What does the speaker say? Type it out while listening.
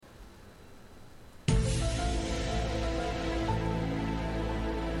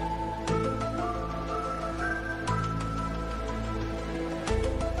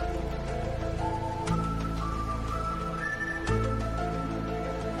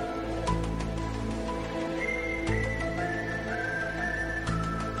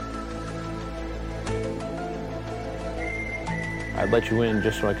I'd let you in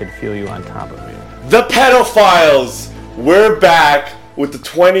just so I could feel you on top of me. The Pedophiles! We're back with the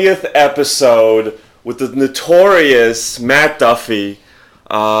 20th episode with the notorious Matt Duffy.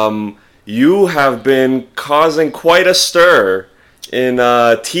 You have been causing quite a stir in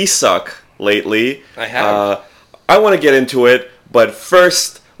T-Suck lately. I have. I want to get into it, but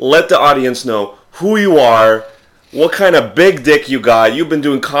first, let the audience know who you are, what kind of big dick you got. You've been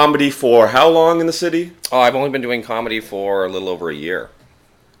doing comedy for how long in the city? Oh, I've only been doing comedy for a little over a year.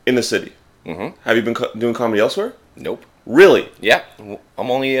 In the city? Mm-hmm. Have you been doing comedy elsewhere? Nope. Really? Yeah. I'm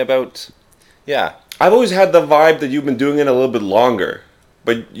only about... Yeah. I've always had the vibe that you've been doing it a little bit longer.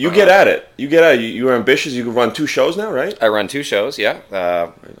 But you get at it. You get at it. You're ambitious. You can run 2 shows now, right? I run 2 shows,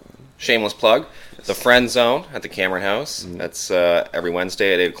 yeah. Shameless plug. The Friend Zone at the Cameron House. Mm-hmm. That's every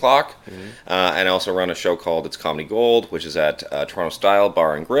Wednesday at 8 o'clock. Mm-hmm. And I also run a show called It's Comedy Gold, which is at Toronto Style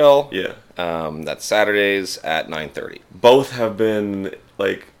Bar and Grill. Yeah. That's Saturdays at 9:30. Both have been,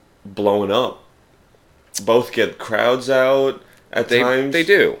 like, blowing up. Both get crowds out at times. They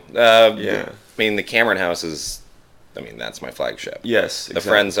do. Yeah. I mean, the Cameron House is... I mean, that's my flagship. Yes, exactly. The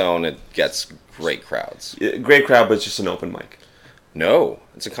Friend Zone, it gets great crowds. Great crowd, but it's just an open mic. No,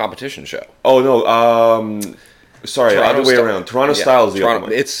 it's a competition show. Oh, no, sorry, other way around. Toronto Style is the open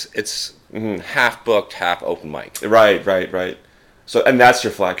mic. It's half booked, half open mic. Right. So, and that's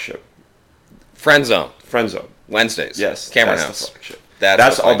your flagship. Friend Zone. Wednesdays. Yes. Cameron that's House. The flagship.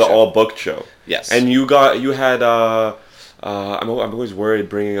 That's the all booked show. Yes. And you had, I'm always worried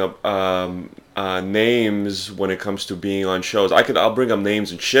bringing up names when it comes to being on shows. I'll bring up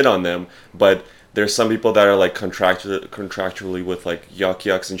names and shit on them, but there's some people that are like contractually with like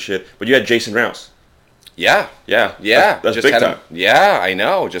yucks and shit. But you had Jason Rouse. Yeah. That's just big time. Yeah, I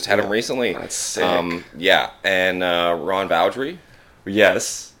know. Just had him recently. That's sick. Yeah, and Ron Bowdry.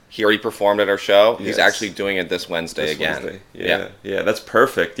 Yes. He already performed at our show. Yes. He's actually doing it this Wednesday again. Wednesday. Yeah, that's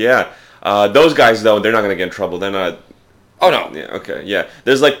perfect. Yeah. Those guys though, they're not gonna get in trouble. They're not. Oh no. Yeah. Okay. Yeah.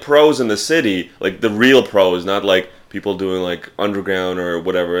 There's like pros in the city, like the real pros, not like people doing like underground or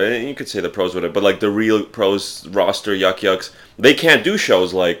whatever. And you could say the pros with it, but like the real pros roster yucks, they can't do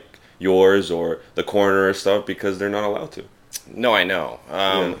shows like yours or the Corner or stuff because they're not allowed to. No, I know.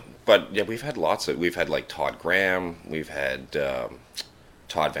 But yeah, we've had like Todd Graham, we've had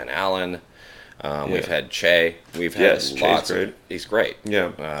Todd Van Allen, we've had Che, we've had lots. He's great.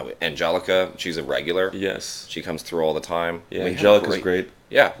 Yeah. Angelica, she's a regular. Yes. She comes through all the time. Yeah, Angelica's great.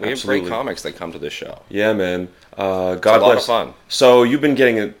 Yeah, we have great comics that come to this show. Yeah, man. God it's a lot bless. Of fun. So you've been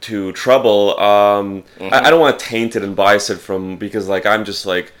getting into trouble. I don't want to taint it and bias it because like I'm just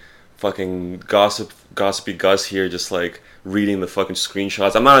like fucking gossipy Gus here, just like reading the fucking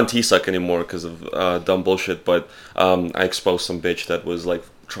screenshots. I'm not on T-Suck anymore because of dumb bullshit, but I exposed some bitch that was like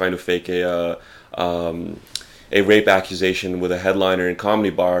trying to fake a rape accusation with a headliner in Comedy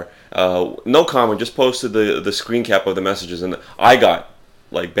Bar. No comment, just posted the screen cap of the messages, and I got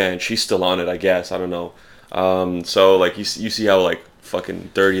like banned. She's still on it, I guess. I don't know. So like you see how like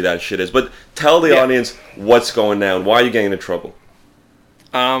fucking dirty that shit is. But tell the audience what's going down. Why are you getting into trouble?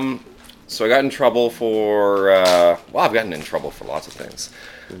 So I got in trouble for I've gotten in trouble for lots of things.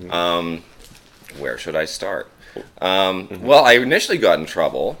 Where should I start? Well, I initially got in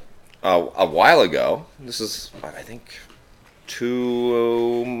trouble a while ago. This is I think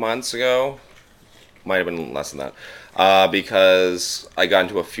 2 months ago. Might have been less than that. Because I got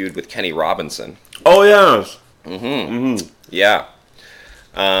into a feud with Kenny Robinson. Oh, yes. Yeah.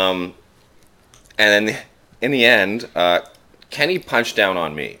 And then in the end, Kenny punched down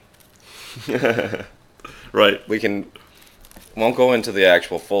on me. Right. Won't go into the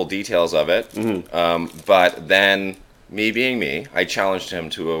actual full details of it. But then, me being me, I challenged him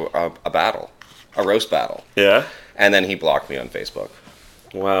to a battle, a roast battle. Yeah. And then he blocked me on Facebook.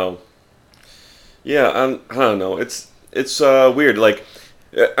 Wow. Yeah, I don't know. It's weird. Like,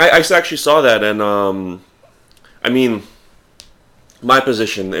 I actually saw that, and I mean, my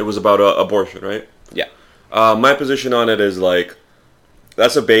position, it was about abortion, right? Yeah. My position on it is like,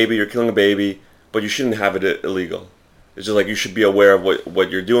 that's a baby. You're killing a baby, but you shouldn't have it illegal. It's just like you should be aware of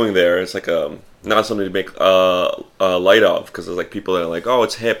what you're doing there. It's like not something to make light of, because there's like people that are like, oh,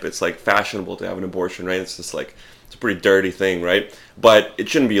 it's hip. It's like fashionable to have an abortion, right? It's just like it's a pretty dirty thing, right? But it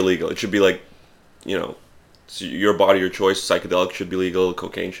shouldn't be illegal. It should be like, you know, it's your body, your choice. Psychedelics should be legal.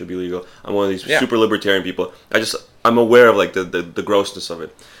 Cocaine should be legal. I'm one of these super libertarian people. I'm aware of like the grossness of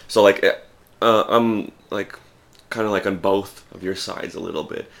it. So like I'm like kind of like on both of your sides a little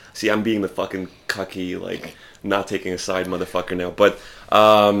bit. See, I'm being the fucking cucky, like not taking a side motherfucker now. But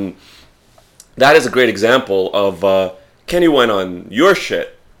that is a great example of Kenny went on your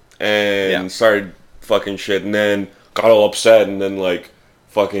shit and started fucking shit, and then got all upset and then like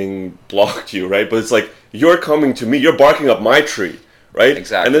fucking blocked you, right? But it's like you're coming to me, you're barking up my tree, right?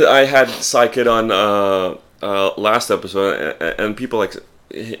 Exactly. And then I had Psykid on last episode, and people like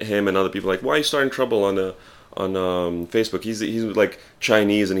him and other people like, why are you starting trouble on Facebook? He's like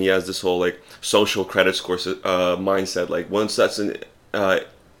Chinese, and he has this whole like social credit score mindset. Like once that's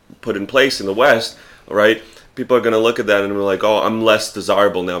put in place in the West, right? People are gonna look at that and be like, oh, I'm less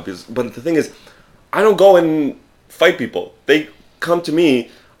desirable now. But the thing is, I don't go and fight people. They come to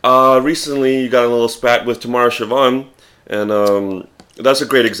me. Recently, you got a little spat with Tamara Siobhan, and that's a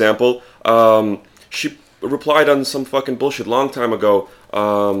great example. She replied on some fucking bullshit long time ago,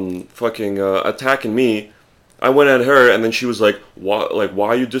 attacking me. I went at her, and then she was like, "Why? Like, why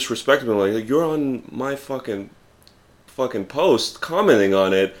are you disrespecting me? Like, you're on my fucking post, commenting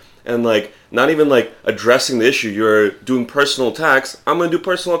on it, and like, not even like addressing the issue. You're doing personal attacks. I'm gonna do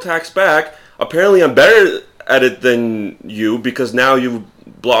personal attacks back. Apparently, I'm better at it than you because now you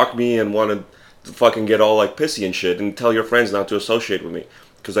block me and want to fucking get all like pissy and shit and tell your friends not to associate with me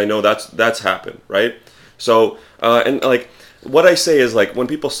because I know that's happened, right? So and like what I say is like when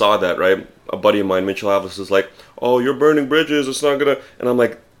people saw that, right? A buddy of mine, Mitchell Alvis, is like, "Oh, you're burning bridges. It's not gonna," and I'm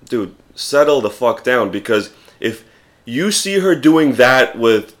like, "Dude, settle the fuck down because if you see her doing that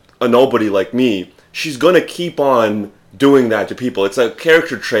with a nobody like me, she's gonna keep on doing that to people. It's a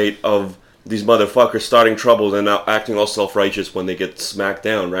character trait of these motherfuckers starting troubles and acting all self-righteous when they get smacked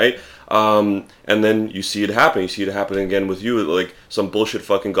down, right? And then you see it happen. You see it happen again with you, like some bullshit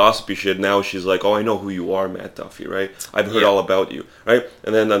fucking gossipy shit. Now she's like, oh, I know who you are, Matt Duffy, right? I've heard all about you, right?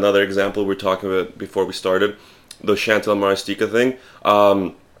 And then another example we were talking about before we started, the Chantal Marastika thing.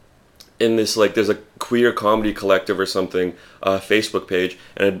 In this, like, there's a queer comedy collective or something, Facebook page,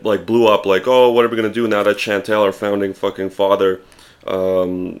 and it, like, blew up, like, oh, what are we gonna do now that Chantal, our founding fucking father,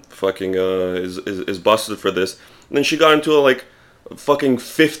 is busted for this? And then she got into a, like, fucking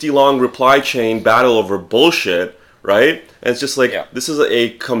 50 long reply chain battle over bullshit, right? And it's just like, This is a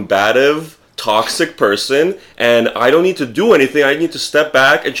combative, toxic person, and I don't need to do anything. I need to step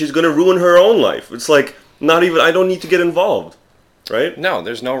back, and she's gonna ruin her own life. It's like, I don't need to get involved. Right? No,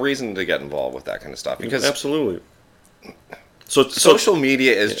 there's no reason to get involved with that kind of stuff because absolutely. Social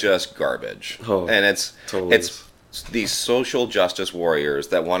media is just garbage, and it's these social justice warriors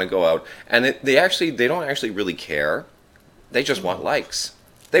that want to go out and they don't actually really care. They just want likes.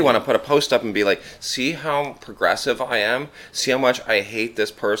 They want to put a post up and be like, "See how progressive I am. See how much I hate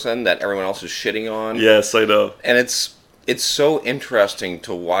this person that everyone else is shitting on." Yes, I know. And it's so interesting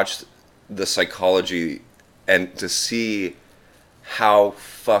to watch the psychology and to see how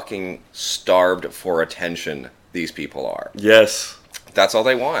fucking starved for attention these people are. Yes. That's all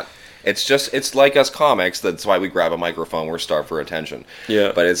they want. It's like us comics, that's why we grab a microphone, we're starved for attention.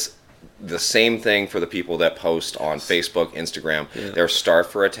 Yeah. But it's the same thing for the people that post on Facebook, Instagram. Yeah. They're starved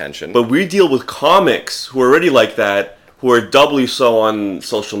for attention. But we deal with comics who are already like that, who are doubly so on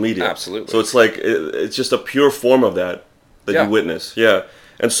social media. Absolutely. So it's like, it's just a pure form of that you witness. Yeah.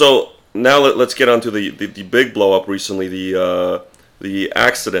 And so now let's get on to the big blow up recently, the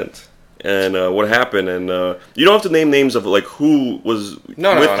accident and what happened, and you don't have to name names of like who was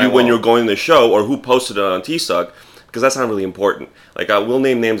with you when you were going to the show or who posted it on TSUG because that's not really important. Like I will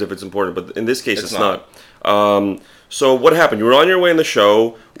name names if it's important, but in this case it's not. So what happened? You were on your way in the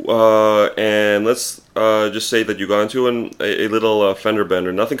show, and let's just say that you got into a little fender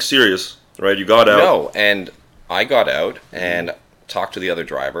bender. Nothing serious, right? You got out. No, and I got out and talked to the other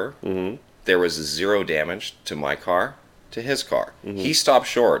driver. Mm-hmm. There was 0 damage to my car. To his car. Mm-hmm. He stopped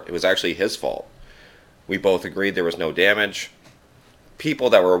short. It was actually his fault. We both agreed there was no damage. People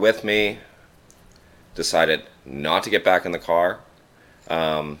that were with me decided not to get back in the car.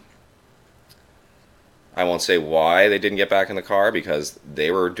 I won't say why they didn't get back in the car because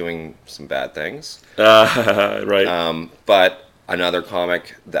they were doing some bad things. Right. But another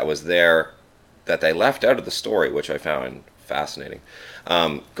comic that was there that they left out of the story, which I found fascinating,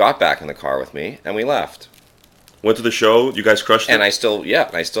 got back in the car with me and we left. Went to the show. You guys crushed it. And I still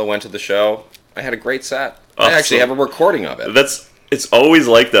went to the show. I had a great set. Awesome. I actually have a recording of it. It's always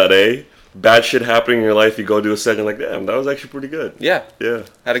like that, eh? Bad shit happening in your life. You go do a set, and you're like, damn, that was actually pretty good. Yeah. Yeah.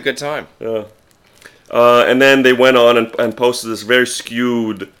 Had a good time. Yeah. And then they went on and posted this very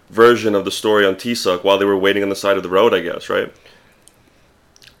skewed version of the story on TSUC while they were waiting on the side of the road, I guess, right?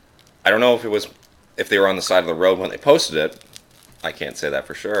 I don't know if they were on the side of the road when they posted it. I can't say that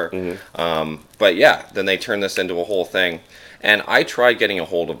for sure. Mm-hmm. But yeah, then they turned this into a whole thing. And I tried getting a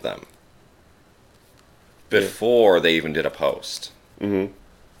hold of them before they even did a post. Mm-hmm.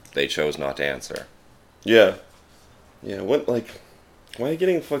 They chose not to answer. Yeah. Yeah, why are you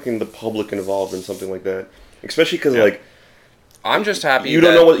getting fucking the public involved in something like that? especially because Yeah. like I'm just happy you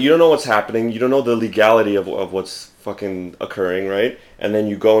don't know what's happening. You don't know the legality of what's fucking occurring, right? And then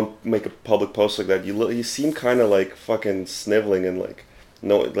you go and make a public post like that. You seem kind of like fucking sniveling and like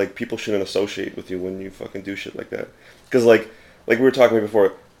no, like people shouldn't associate with you when you fucking do shit like that. Because like we were talking about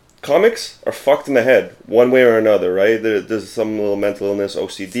before, comics are fucked in the head one way or another, right? There's some little mental illness,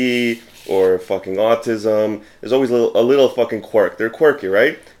 OCD, or fucking autism. There's always a little fucking quirk. They're quirky,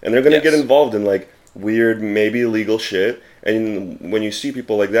 right? And they're gonna Yes. get involved in like weird, maybe illegal shit. And when you see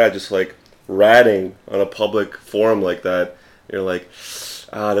people like that, just like ratting on a public forum like that, you're like,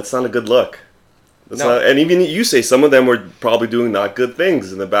 that's not a good look. No. And even you say some of them were probably doing not good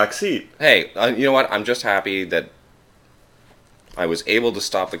things in the back seat. Hey, you know what? I'm just happy that I was able to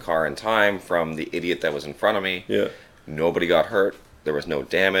stop the car in time from the idiot that was in front of me. Yeah. Nobody got hurt. There was no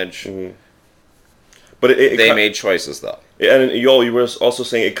damage. Mm-hmm. But They made choices, though. And you were also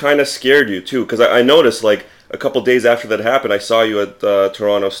saying it kind of scared you too, because I noticed like a couple days after that happened, I saw you at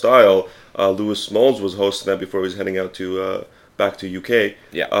Toronto Style. Lewis Moulds was hosting that before he was heading out to back to UK.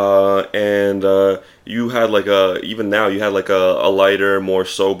 Yeah. And you had like even now you had like a lighter, more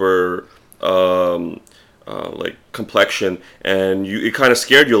sober like complexion, and it kind of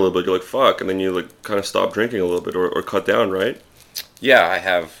scared you a little bit. You're like fuck, and then you like kind of stopped drinking a little bit or cut down, right? Yeah, I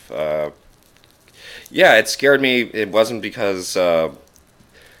have. Yeah, it scared me. It wasn't because I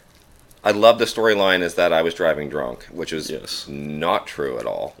love the storyline is that I was driving drunk, which is Yes. not true at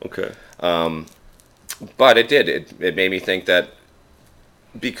all. Okay. But it did. It made me think that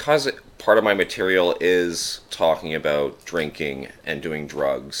because part of my material is talking about drinking and doing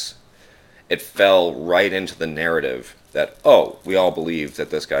drugs, it fell right into the narrative that, oh, we all believed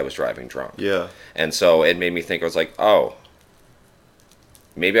that this guy was driving drunk. Yeah. And so it made me think, I was like, oh,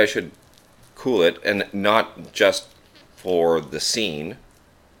 maybe I should cool it, and not just for the scene,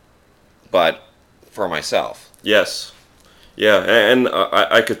 but for myself. Yes. Yeah, and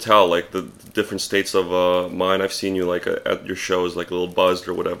I could tell, like, the different states of mind. I've seen you, like, at your shows, like, a little buzzed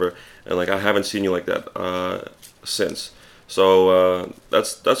or whatever, and, like, I haven't seen you like that since. So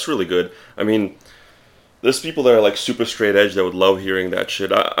that's really good. I mean, there's people that are, like, super straight edge that would love hearing that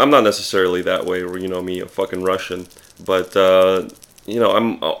shit. I'm not necessarily that way, or, you know me, a fucking Russian, but, you know,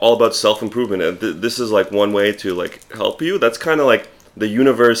 I'm all about self-improvement, and this is, like, one way to, like, help you. That's kind of, like, the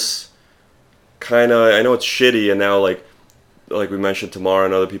universe kind of, I know it's shitty, and now, like we mentioned, tomorrow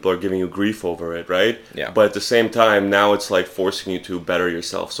and other people are giving you grief over it, right? Yeah. But at the same time, now it's like forcing you to better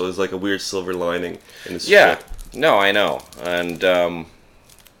yourself. So there's like a weird silver lining in this Yeah. shit. No, I know. And,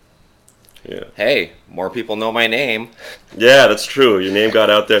 Yeah. hey, more people know my name. Yeah, that's true. Your name got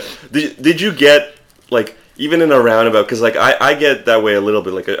out there. Did you get, like, even in a roundabout, because, like, I get that way a little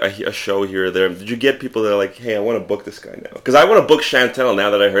bit, like a show here or there. Did you get people that are like, hey, I want to book this guy now? Because I want to book Chantel now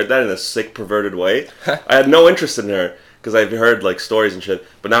that I heard that in a sick, perverted way. I had no interest in her, because I've heard, like, stories and shit.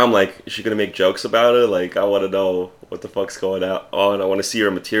 But now I'm like, is she going to make jokes about it? Like, I want to know what the fuck's going on. I want to see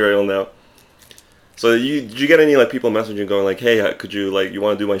her material now. So did you get any, like, people messaging going like, hey, could you, like, you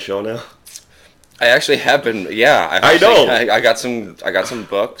want to do my show now? I actually have been, yeah. I know. I got some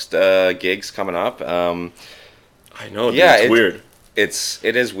books, gigs coming up. I know, dude, Yeah, it's weird.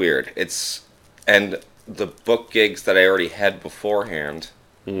 It is weird. And the book gigs that I already had beforehand,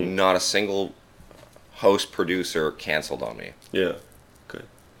 not a single host producer canceled on me. Yeah. Good.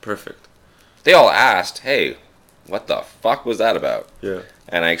 Perfect. They all asked, hey, what the fuck was that about? Yeah.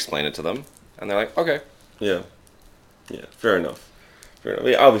 And I explained it to them, and they're like, okay. Yeah. Yeah. Fair enough. Fair enough. I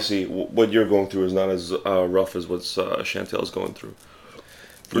mean, obviously, what you're going through is not as rough as what Chantel's going through.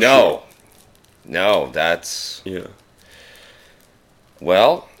 For No. No, that's... sure. Yeah.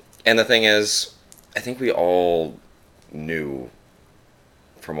 Well, and the thing is, I think we all knew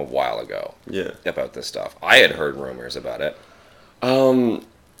from a while ago Yeah. about this stuff. I had heard rumors about it. I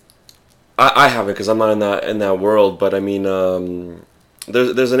haven't, because I'm not in that world. But I mean,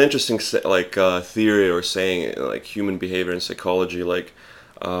 there's an interesting theory or saying, like, human behavior and psychology, like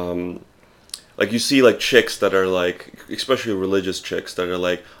you see, like, chicks that are, like, especially religious chicks that are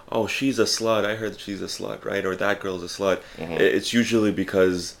like, oh, she's a slut, I heard she's a slut, right? Or that girl's a slut. Mm-hmm. It's usually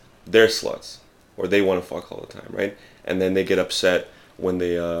because they're sluts, or they want to fuck all the time, right? And then they get upset when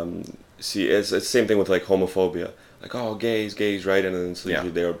they see, it's the same thing with, like, homophobia. Like, oh, gays, right? And then so usually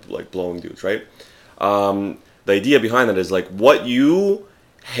they're, like, blowing dudes, right? The idea behind that is, like, what you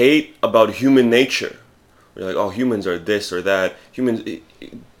hate about human nature. You're like, oh, humans are this or that. Humans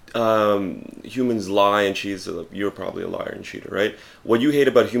lie and cheat. You're probably a liar and cheater, right? What you hate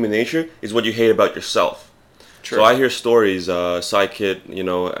about human nature is what you hate about yourself. True. So I hear stories. Psykit,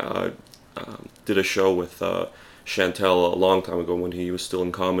 did a show with Chantel a long time ago when he was still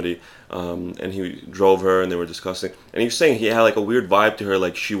in comedy, and he drove her and they were discussing, and he was saying he had like a weird vibe to her,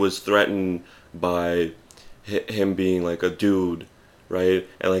 like she was threatened by him being like a dude, right?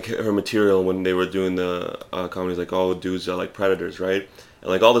 And like her material when they were doing the comedy is like, oh, dudes are like predators, right? And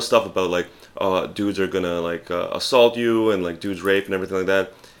like all this stuff about like, dudes are gonna like assault you and like dudes rape and everything like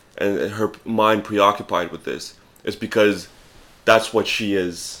that, and her mind preoccupied with this is because that's what she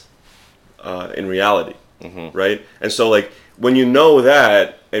is in reality, right? And so like when you know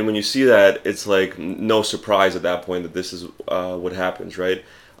that and when you see that, it's like no surprise at that point that this is what happens, right?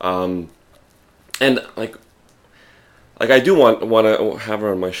 And like I do want to have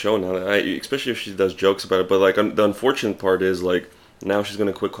her on my show now, especially if she does jokes about it. But like the unfortunate part is like now she's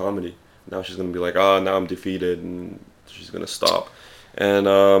gonna quit comedy. Now she's gonna be like, oh, now I'm defeated, and she's gonna stop. And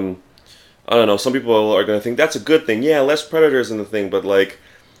I don't know. Some people are gonna think that's a good thing. Yeah, less predators in the thing, but like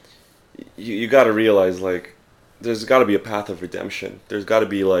you got to realize like there's got to be a path of redemption. There's got to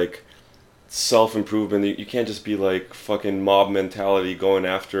be like self-improvement. You can't just be like fucking mob mentality going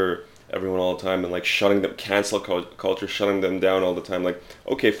after everyone all the time and like shutting them, cancel culture, shutting them down all the time. Like,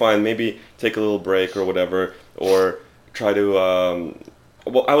 okay, fine, maybe take a little break or whatever, or try to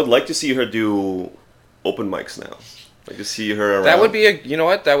well, I would like to see her do open mics now. Like to see her around. That would be you know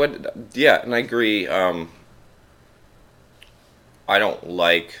what, that would, yeah, and I agree. I don't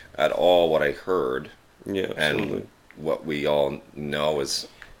like at all what I heard. Yeah, absolutely. And what we all know is,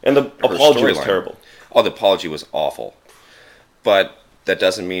 and the apology was terrible. Oh, the apology was awful. But that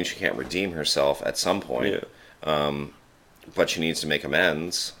doesn't mean she can't redeem herself at some point. Yeah. But she needs to make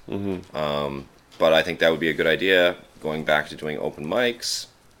amends. Mm-hmm. But I think that would be a good idea, going back to doing open mics.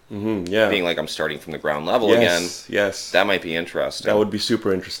 Mm-hmm, yeah. Being like I'm starting from the ground level again. Yes. That might be interesting. That would be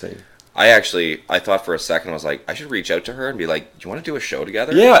super interesting. I thought for a second, I was like, I should reach out to her and be like, do you want to do a show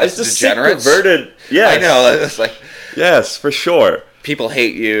together? Yeah, it's just sick, perverted. Yes. I know. It's like, yes, for sure. People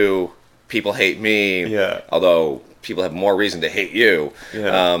hate you. People hate me. Yeah. Although people have more reason to hate you.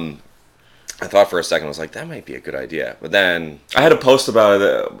 Yeah. I thought for a second, I was like, that might be a good idea. But then I had a post about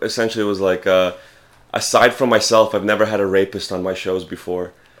it. Essentially, it was like, aside from myself, I've never had a rapist on my shows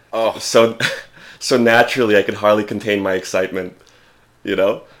before. Oh. So naturally, I could hardly contain my excitement. You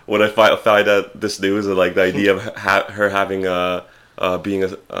know, when I find out this news and like the idea of her having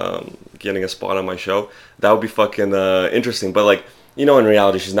getting a spot on my show, that would be fucking interesting. But like, you know, in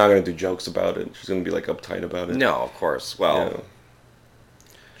reality, she's not gonna do jokes about it. She's gonna be like uptight about it. No, of course. Well, yeah.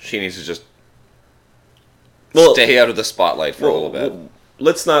 She needs to just stay out of the spotlight for a little bit.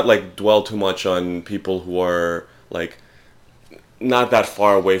 Let's not like dwell too much on people who are like not that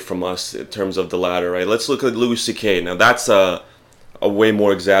far away from us in terms of the ladder, right? Let's look at Louis C.K. Now that's a way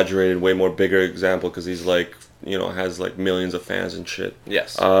more exaggerated, way more bigger example because he's like, you know, has like millions of fans and shit.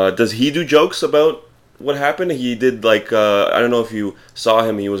 Yes. Does he do jokes about what happened? He did like I don't know if you saw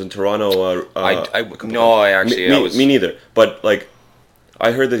him. He was in Toronto. Me neither. But like,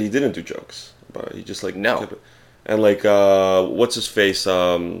 I heard that he didn't do jokes. But he just like and like what's his face?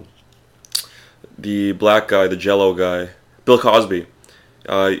 The black guy, the Jello guy, Bill Cosby.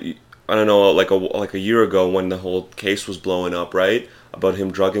 I don't know, like a year ago when the whole case was blowing up, right? About him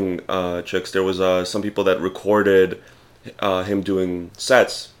drugging chicks. There was some people that recorded him doing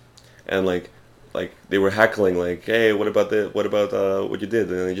sets, and like they were heckling, like, "Hey, what about what you did?"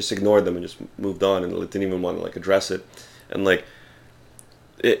 And they just ignored them and just moved on and didn't even want to like address it. And like,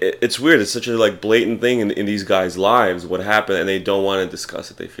 it's weird. It's such a like blatant thing in these guys' lives what happened, and they don't want to discuss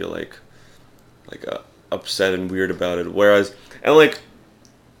it. They feel like upset and weird about it. Whereas, and like.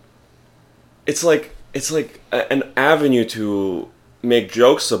 It's like an avenue to make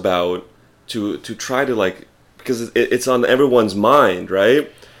jokes about, to try to like, because it's on everyone's mind, right?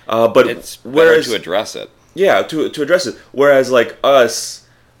 But it's better to address it. Yeah, to address it. Whereas like us,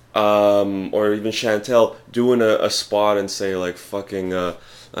 or even Chantel doing a spot and say like fucking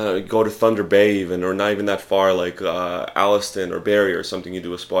go to Thunder Bay even, or not even that far, like Alliston or Barrie or something. You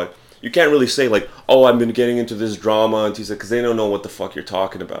do a spot. You can't really say like, oh, I've been getting into this drama and because they don't know what the fuck you're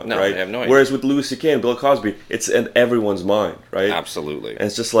talking about, no, right? They have no idea. Whereas with Louis C.K. and Bill Cosby, it's in everyone's mind, right? Absolutely. And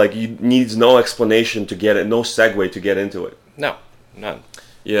it's just like you needs no explanation to get it, no segue to get into it. No, none.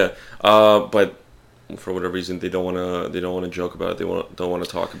 Yeah, but for whatever reason, they don't want to joke about it. They don't want to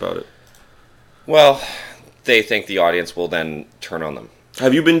talk about it. Well, they think the audience will then turn on them.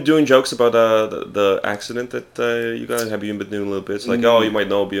 Have you been doing jokes about the accident that you guys? Have you been doing little bits like, oh, you might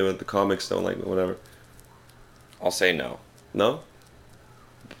know, be the comics don't like whatever? I'll say no. No?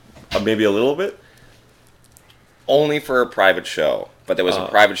 Maybe a little bit? Only for a private show. But there was a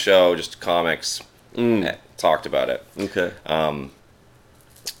private show, just comics, talked about it. Okay.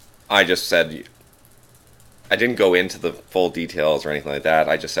 I just said, I didn't go into the full details or anything like that.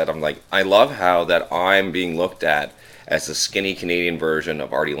 I just said, I'm like, I love how that I'm being looked at as the skinny Canadian version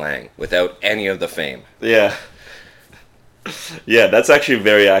of Artie Lang without any of the fame. Yeah. Yeah, that's actually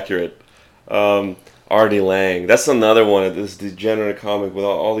very accurate. Artie Lang. That's another one of this degenerate comic with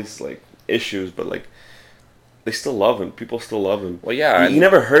all these like issues, but like they still love him. People still love him. Well, yeah, he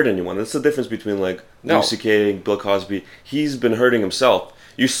never hurt anyone. That's the difference between like No. Louis C.K. and Bill Cosby. He's been hurting himself.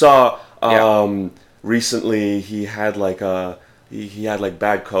 You saw recently he had like he had like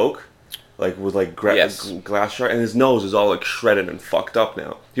bad coke, like with like glass shard, and his nose is all like shredded and fucked up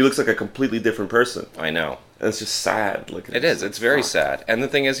now. He looks like a completely different person. I know. And it's just sad. Like It is. It's very sad. And the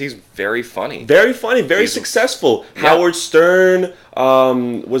thing is, he's very funny. Very funny, very successful. Yeah. Howard Stern,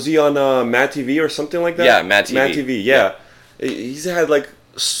 was he on Mad TV or something like that? Yeah, Mad TV. Mad TV, yeah. He's had like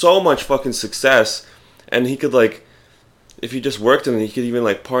so much fucking success, and he could like, if he just worked on it, he could even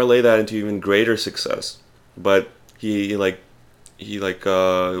like parlay that into even greater success. But he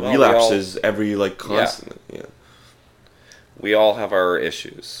relapses every like constant. Yeah. We all have our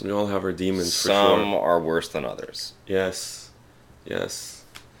issues. We all have our demons. Some for sure. are worse than others. Yes.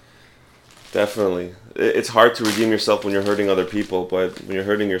 Definitely. It's hard to redeem yourself when you're hurting other people, but when you're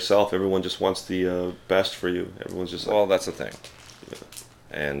hurting yourself, everyone just wants the best for you. Everyone's just like... Well, that's the thing. Yeah.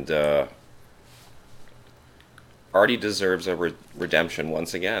 And Artie deserves a redemption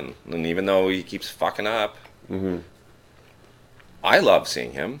once again. And even though he keeps fucking up, I love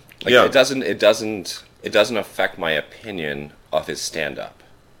seeing him. Like, Yeah. It doesn't affect my opinion of his stand-up.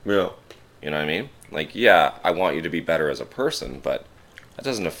 Yeah. You know what I mean? Like, yeah, I want you to be better as a person, but that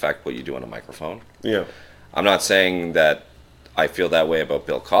doesn't affect what you do on a microphone. Yeah. I'm not saying that I feel that way about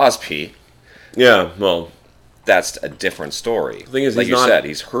Bill Cosby. Yeah, well... That's a different story. The thing is, like you said,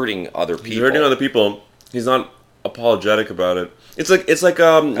 he's hurting other people. He's hurting other people. He's not apologetic about it. It's like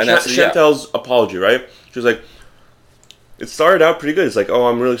Chantel's apology, right? She was like... It started out pretty good. It's like, oh,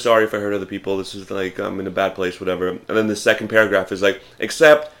 I'm really sorry if I hurt other people. This is like, I'm in a bad place, whatever. And then the second paragraph is like,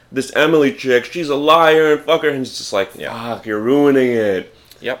 except this Emily chick, she's a liar and fuck her. And it's just like, fuck, you're ruining it.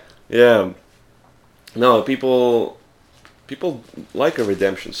 Yep. Yeah. No, people like a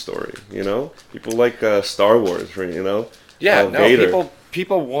redemption story, you know? People like Star Wars, you know? Yeah, Vader.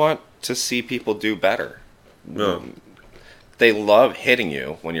 people want to see people do better. No. They love hitting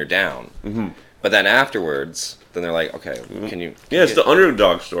you when you're down. Mm-hmm. But then afterwards... Then they're like, okay, can you... Yeah, it's the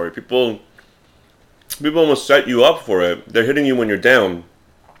underdog story. People almost set you up for it. They're hitting you when you're down.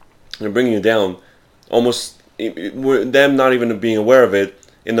 They're bringing you down. Almost, them not even being aware of it,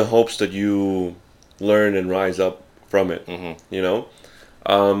 in the hopes that you learn and rise up from it. Mm-hmm. You know?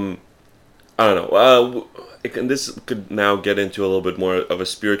 I don't know. This could now get into a little bit more of a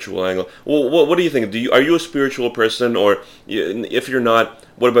spiritual angle. Well, what do you think? Are you a spiritual person, or if you're not,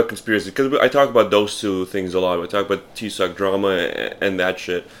 what about conspiracy? Because I talk about those two things a lot. I talk about T-Suck drama and that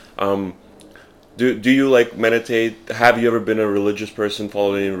shit. Do you like meditate? Have you ever been a religious person,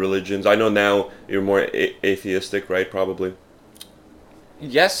 followed any religions? I know now you're more atheistic, right? Probably.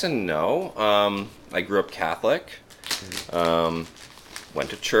 Yes and no. I grew up Catholic.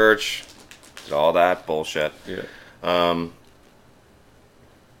 Went to church. Did all that bullshit. Yeah.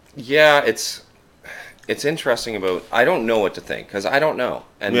 Yeah, it's interesting about... I don't know what to think, because I don't know.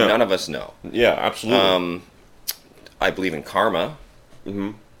 And none of us know. Yeah, absolutely. I believe in karma.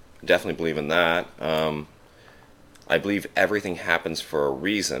 Mm-hmm. Definitely believe in that. I believe everything happens for a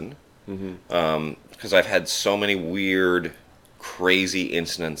reason. Mm-hmm. Because I've had so many weird, crazy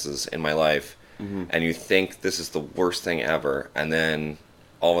incidences in my life, and you think this is the worst thing ever, and then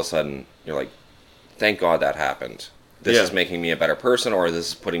all of a sudden you're like, thank God that happened. This is making me a better person, or this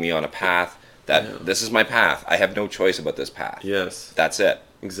is putting me on a path that this is my path. I have no choice about this path. Yes. That's it.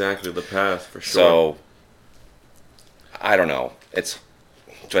 Exactly, the path, for sure. So, I don't know.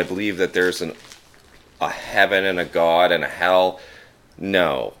 Do I believe that there's a heaven and a God and a hell?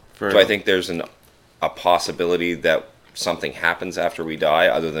 No. Do I think there's a possibility that something happens after we die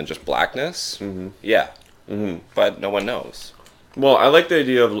other than just blackness? Mm-hmm. Yeah. Mm-hmm. But no one knows. Well, I like the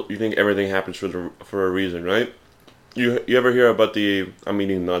idea of you think everything happens for a reason, right? You ever hear about I'm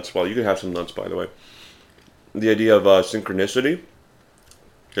eating nuts. Well, you can have some nuts, by the way. The idea of synchronicity.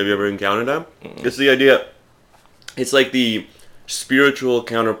 Have you ever encountered that? Mm-mm. It's the idea. It's like the spiritual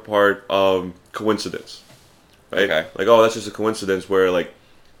counterpart of coincidence, right? Okay. Like, oh, that's just a coincidence where like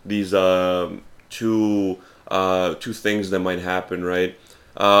these two things that might happen, right?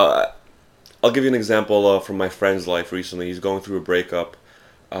 I'll give you an example from my friend's life recently. He's going through a breakup.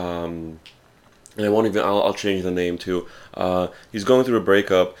 and I won't even. I'll change the name too. He's going through a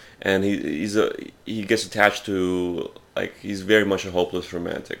breakup, and he gets attached to, like, he's very much a hopeless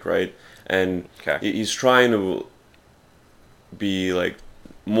romantic, right? And Okay. he's trying to be like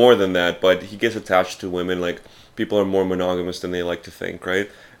more than that, but he gets attached to women. Like, people are more monogamous than they like to think, right?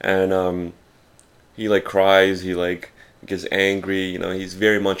 And he like cries, he like gets angry. You know, he's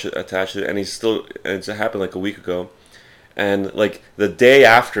very much attached to it, and he's still. And it's happened like a week ago, and like the day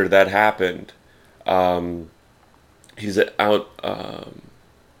after that happened, he's out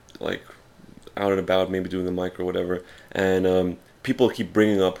like out and about, maybe doing a mic or whatever, and people keep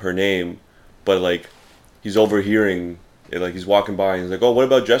bringing up her name, but like he's overhearing it, like he's walking by and he's like, oh, what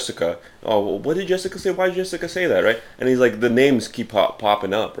about Jessica? Oh, well, what did Jessica say? Why did Jessica say that, right? And he's like, the names keep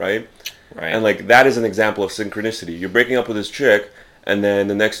popping up, right? Right. And like that is an example of synchronicity. You're breaking up with this chick, and then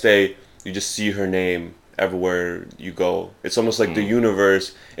the next day you just see her name everywhere you go. It's almost like the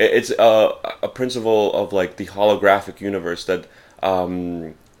universe. It's a principle of like the holographic universe, that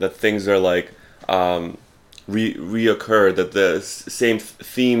that things are like reoccur, that the same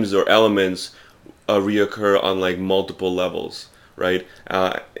themes or elements reoccur on like multiple levels, right?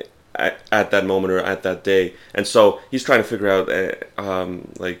 At that moment or at that day. And so he's trying to figure out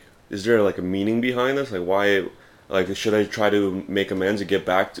like, is there like a meaning behind this? Like, why? Like, should I try to make amends and get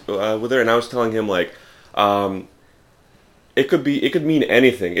back with her? And I was telling him like, it could mean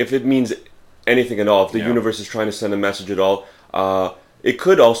anything. If it means anything at all, if the universe is trying to send a message at all, it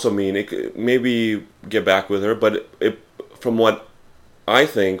could also mean it could maybe get back with her. But from what I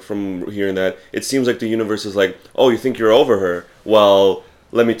think, from hearing that, it seems like the universe is like, oh, you think you're over her? Well,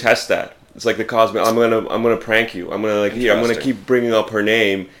 let me test that. It's like the cosmic. I'm gonna prank you. I'm gonna keep bringing up her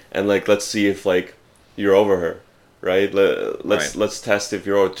name, and like, let's see if like you're over her, right? Let's test if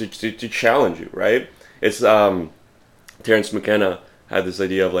you're over, to challenge you, right? It's Terrence McKenna had this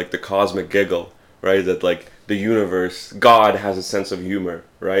idea of like the cosmic giggle, right? That like the universe, God has a sense of humor,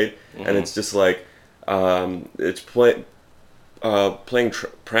 right? Mm-hmm. And it's just like it's playing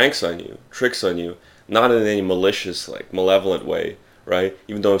pranks on you, tricks on you, not in any malicious, like malevolent way, right?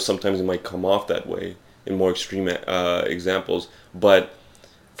 Even though sometimes it might come off that way in more extreme examples. But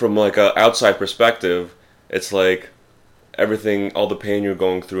from like an outside perspective, it's like everything, all the pain you're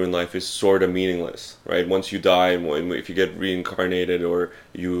going through in life is sort of meaningless, right? Once you die, and if you get reincarnated or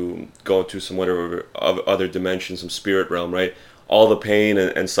you go to some whatever other dimension, some spirit realm, right? All the pain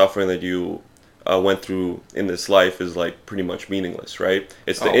and suffering that you went through in this life is like pretty much meaningless, right?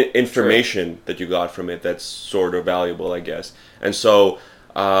 It's the information that you got from it that's sort of valuable, I guess. And so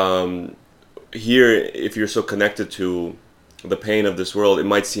here, if you're so connected to the pain of this world, it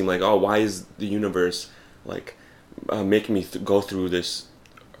might seem like, oh, why is the universe like making me go through this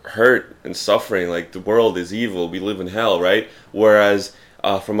hurt and suffering? Like, the world is evil, we live in hell, right? Whereas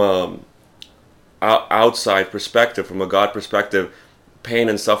from a outside perspective, from a God perspective, pain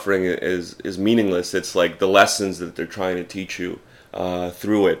and suffering is meaningless. It's like the lessons that they're trying to teach you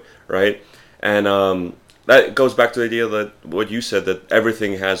through it, right? And that goes back to the idea that what you said, that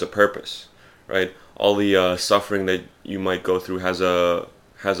everything has a purpose, right? All the suffering that you might go through has a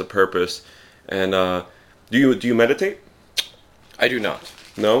purpose. And do you meditate? I do not.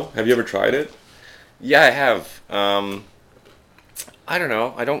 No? Have you ever tried it? Yeah, I have. I don't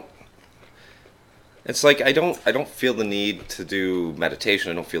know. I don't. It's like I don't feel the need to do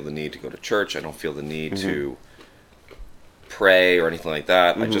meditation. I don't feel the need to go to church. I don't feel the need to pray or anything like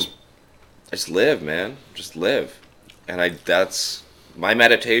that. I just live, man. Just live. And that's my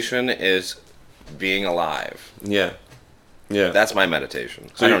meditation is being alive. Yeah. Yeah. That's my meditation.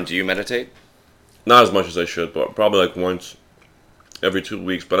 So do you meditate? Not as much as I should, but probably like once every 2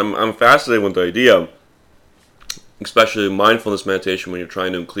 weeks. But I'm fascinated with the idea, especially mindfulness meditation, when you're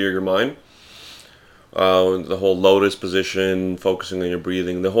trying to clear your mind. The whole lotus position, focusing on your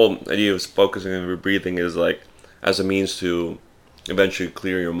breathing. The whole idea of focusing on your breathing is like as a means to eventually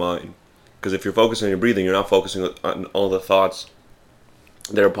clear your mind. Because if you're focusing on your breathing, you're not focusing on all the thoughts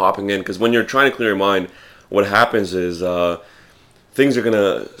that are popping in. Because when you're trying to clear your mind, what happens is things are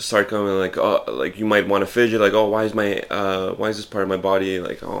gonna start coming, like, oh, like you might want to fidget, like, oh, why is this part of my body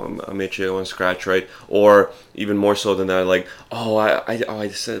like, oh, I'm itchy, I want to scratch, right? Or even more so than that, like, oh, I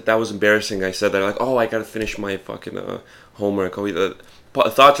said that was embarrassing, I said that, like, oh, I gotta finish my fucking homework. Oh, the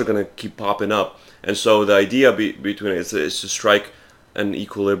thoughts are gonna keep popping up, and so the idea between it is to strike an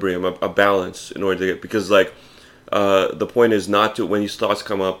equilibrium, a balance, in order to get, because like the point is not to, when these thoughts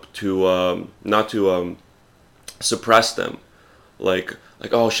come up, to not to suppress them. Like,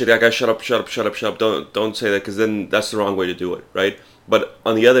 oh shit, I gotta shut up, don't say that, because then that's the wrong way to do it, right? But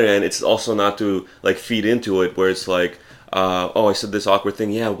on the other hand, it's also not to like feed into it, where it's like, oh, I said this awkward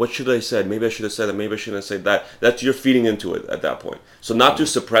thing. Yeah, what should I have said? Maybe I should have said that. Maybe I shouldn't have said that. That's you're feeding into it at that point. So not to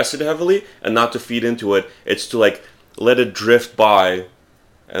suppress it heavily and not to feed into it. It's to like let it drift by,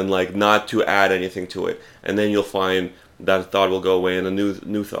 and like not to add anything to it. And then you'll find that thought will go away and a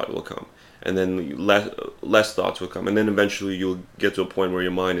new thought will come. And then less thoughts will come. And then eventually you'll get to a point where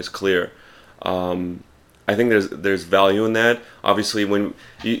your mind is clear. I think there's value in that. Obviously, when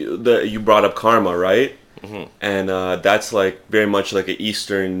you brought up karma, right? Mm-hmm. And that's like very much like an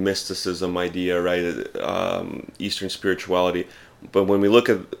Eastern mysticism idea, right? Eastern spirituality. But when we look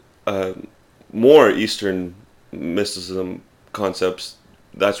at more Eastern mysticism concepts,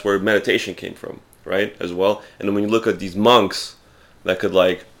 that's where meditation came from, right? As well. And then when you look at these monks that could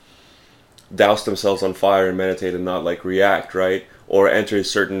like douse themselves on fire and meditate and not like react, right? Or enter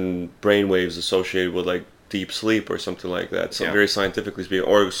certain brain waves associated with like deep sleep or something like that. So very scientifically speaking,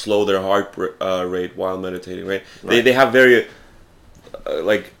 or slow their heart rate while meditating, right? They have very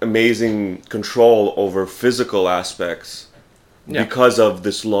like amazing control over physical aspects because of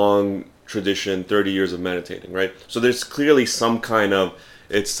this long tradition, 30 years of meditating, right? So there's clearly some kind of,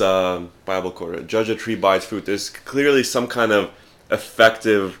 it's Bible quote, judge a tree by its fruit. There's clearly some kind of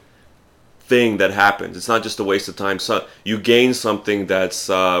effective thing that happens. It's not just a waste of time. So you gain something that's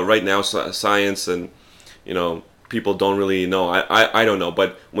right now science and people don't really know. I don't know,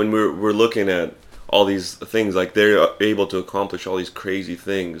 but when we're looking at all these things, like they're able to accomplish all these crazy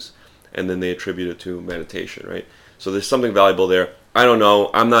things, and then they attribute it to meditation, right? So there's something valuable there. I don't know.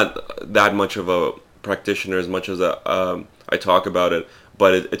 I'm not that much of a practitioner as much as I talk about it,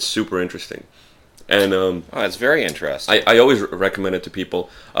 but it's super interesting. And it's very interesting. I always recommend it to people.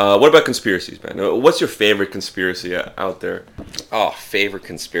 What about conspiracies, man? What's your favorite conspiracy out there? Oh, favorite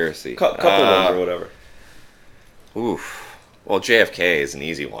conspiracy. Couple ones or whatever. Oof. Well, JFK is an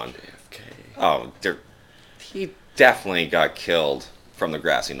easy one. JFK. Oh, he definitely got killed from the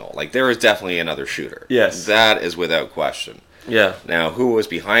grassy knoll. Like, there was definitely another shooter. Yes. That is without question. Yeah. Now, who was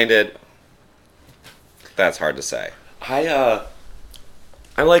behind it? That's hard to say. I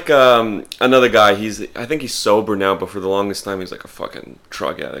like another guy. I think he's sober now, but for the longest time he's like a fucking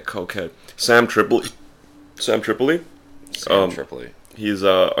drug addict, cokehead. Sam Tripoli. Sam Tripoli. He's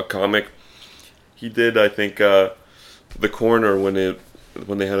a comic. He did, I think, The Corner when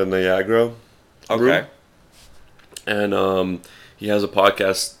they had a Niagara room. And he has a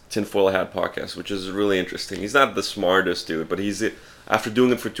podcast, Tinfoil Hat Podcast, which is really interesting. He's not the smartest dude, but after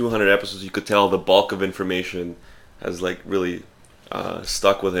doing it for 200 episodes, you could tell the bulk of information has like really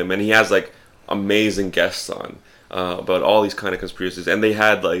stuck with him. And he has like amazing guests on about all these kind of conspiracies. And they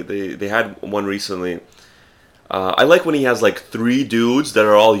had like they had one recently. I like when he has like 3 dudes that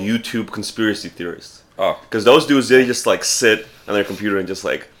are all YouTube conspiracy theorists. Oh, because those dudes, they just like sit on their computer and just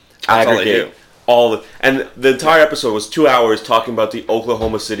like that's aggregate and the entire episode was 2 hours talking about the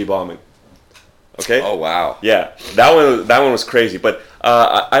Oklahoma City bombing. Okay. Oh wow. Yeah, that one was crazy. But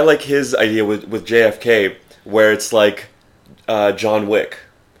I like his idea with JFK, where it's like John Wick,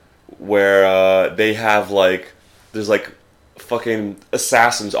 where they have like there's like fucking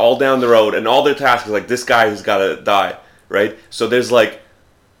assassins all down the road, and all their tasks is like this guy has got to die, right? So there's like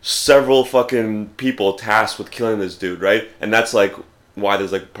several fucking people tasked with killing this dude, right? And that's like why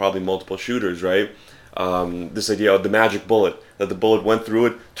there's like probably multiple shooters, right? This idea of the magic bullet, that the bullet went through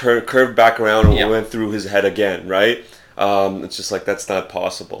it, curved back around, and went through his head again, right? It's just like that's not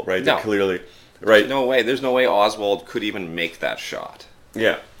possible, right? No. Clearly, right? No way. There's no way Oswald could even make that shot.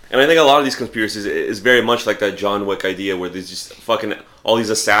 Yeah. And I think a lot of these conspiracies is very much like that John Wick idea, where there's just fucking all these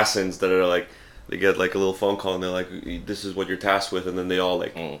assassins that are like, they get like a little phone call and they're like, this is what you're tasked with, and then they all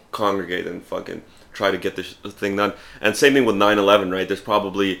like congregate and fucking try to get this thing done. And same thing with 9/11, right? They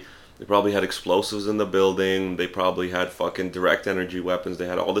probably had explosives in the building, they probably had fucking direct energy weapons, they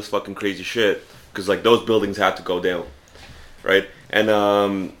had all this fucking crazy shit, because like those buildings had to go down, right? And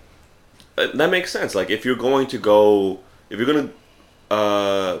that makes sense. Like if you're gonna go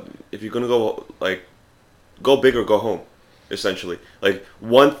like go big or go home, essentially. Like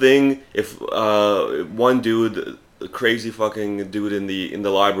one thing, if one dude, the crazy fucking dude in the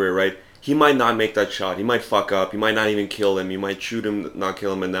library, right? He might not make that shot. He might fuck up. He might not even kill him. You might shoot him, not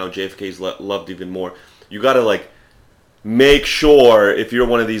kill him, and now JFK's loved even more. You gotta like make sure, if you're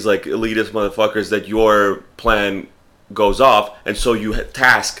one of these like elitist motherfuckers, that your plan goes off, and so you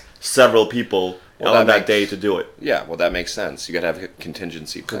task several people on that day to do it. Yeah, well, that makes sense. You gotta have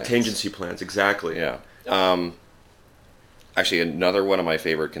contingency plans. Contingency plans, exactly. Yeah. Actually, another one of my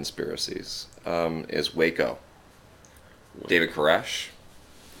favorite conspiracies is Waco. David Koresh.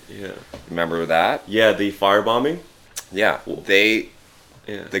 Yeah. Remember that? Yeah, the firebombing? Yeah. The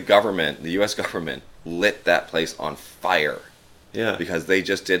government, the U.S. government, lit that place on fire. Yeah. Because they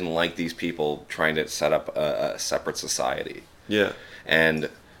just didn't like these people trying to set up a separate society. Yeah. And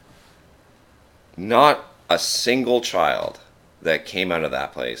not a single child that came out of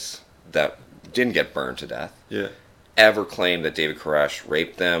that place that didn't get burned to death Yeah. ever claimed that David Koresh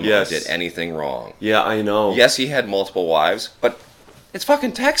raped them Yes. or did anything wrong. Yeah, I know. Yes, he had multiple wives, but it's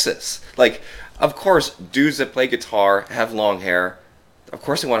fucking Texas. Like, of course, dudes that play guitar, have long hair, of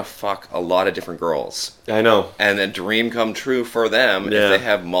course they want to fuck a lot of different girls. I know. And a dream come true for them Yeah. if they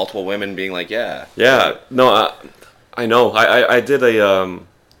have multiple women being like, yeah. Yeah. No, I know. I did I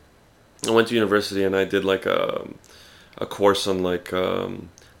went to university and I did like a course on like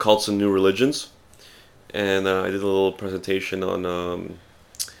cults and new religions. And I did a little presentation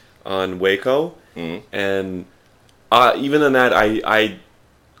on Waco. Mhm. And even in that, I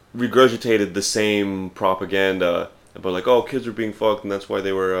regurgitated the same propaganda about like, oh, kids are being fucked, and that's why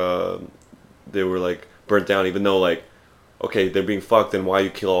they were like burnt down. Even though like, okay, they're being fucked, then why you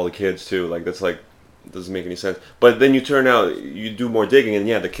kill all the kids too? Like that's like doesn't make any sense. But then you do more digging, and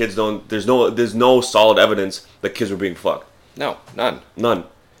yeah, the kids don't. There's no solid evidence that kids were being fucked. No, none. None.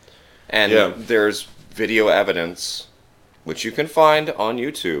 And Yeah. there's video evidence, which you can find on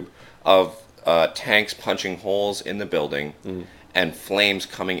YouTube, of tanks punching holes in the building and flames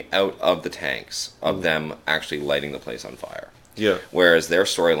coming out of the tanks of them actually lighting the place on fire. Yeah. Whereas their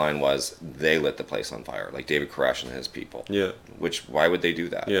storyline was they lit the place on fire, like David Koresh and his people. Yeah. Which, why would they do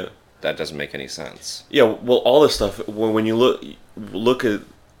that? Yeah. That doesn't make any sense. Yeah. Well, all this stuff. When you look at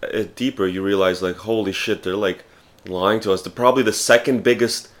it deeper, you realize like, holy shit, they're like lying to us. Probably the second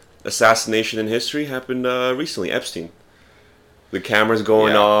biggest assassination in history happened recently. Epstein. The cameras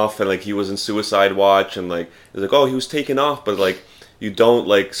going off, and like he was in suicide watch, and like it's like, oh, he was taken off, but like you don't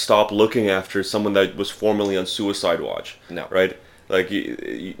like stop looking after someone that was formerly on suicide watch. No. Right? Like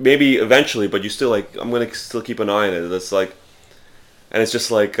maybe eventually, but you still like, I'm gonna still keep an eye on it. That's like, and it's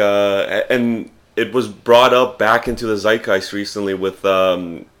just like, and it was brought up back into the zeitgeist recently with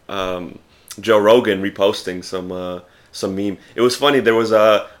Joe Rogan reposting some meme. It was funny. There was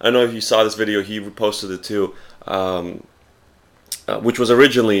I don't know if you saw this video. He reposted it too. Which was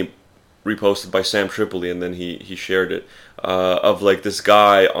originally reposted by Sam Tripoli, and then he shared it, of like this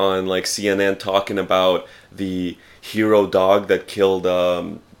guy on like CNN talking about the hero dog that killed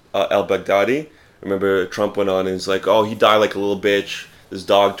al-Baghdadi. Remember Trump went on and he's like, oh, he died like a little bitch. This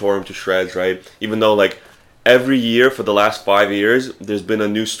dog tore him to shreds, right? Even though like every year for the last 5 years, there's been a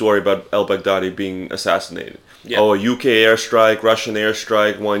new story about al-Baghdadi being assassinated. Yeah. Oh, a UK airstrike, Russian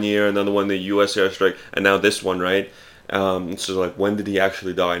airstrike 1 year, another one the US airstrike, and now this one, right? So like, when did he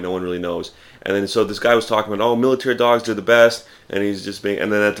actually die? No one really knows. And then so this guy was talking about, oh, military dogs are the best, and he's just being, and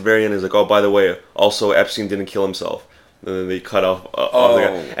then at the very end he's like, oh, by the way, also Epstein didn't kill himself. And then they cut off the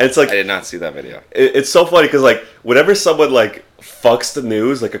guy. And it's like, I did not see that video. It's so funny because like whenever someone like fucks the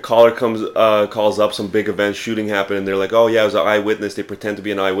news, like a caller calls up some big event, shooting happened, and they're like, oh yeah, I was an eyewitness. They pretend to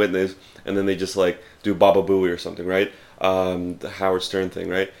be an eyewitness, and then they just like do Baba Booey or something, right? The Howard Stern thing,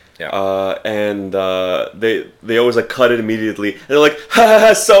 right? Yeah. And they always like cut it immediately. And they're like, ha, ha,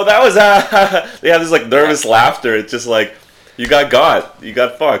 ha, so that was they have this like nervous laughter. It's just like, you got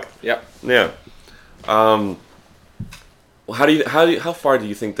fucked. Yep. Yeah. How far do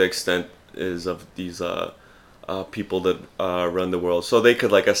you think the extent is of these people that run the world? So they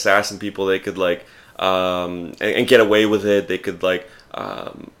could like assassinate people. They could like and get away with it. They could like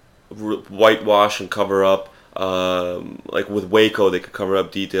whitewash and cover up. Like with Waco, they could cover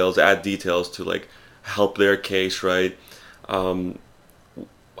up details, add details to like help their case, right?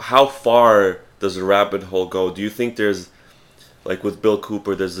 How far does the rabbit hole go? Do you think there's like with Bill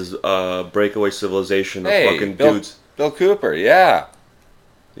Cooper, there's this breakaway civilization of fucking dudes? Bill Cooper, yeah.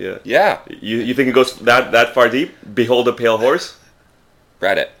 Yeah. Yeah. You think it goes that far deep? Behold a pale horse?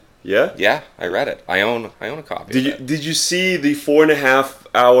 Read it. Yeah? Yeah, I read it. I own a copy. Did you see the 4.5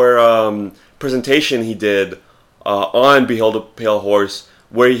 hour presentation he did on Behold a Pale Horse,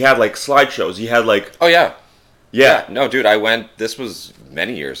 where he had like slideshows? He had like, oh yeah. Yeah. No, dude, this was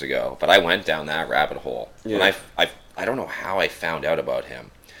many years ago, but I went down that rabbit hole. Yeah. And I don't know how I found out about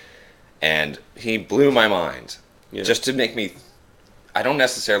him. And he blew my mind. Yeah. Just to make me, I don't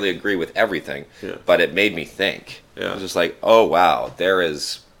necessarily agree with everything, yeah, but it made me think. Yeah. It was just like, oh wow, there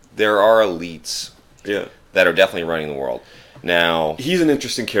are elites, yeah, that are definitely running the world. Now, he's an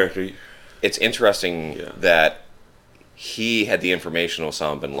interesting character. It's interesting that he had the information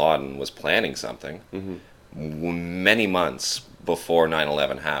Osama bin Laden was planning something many months before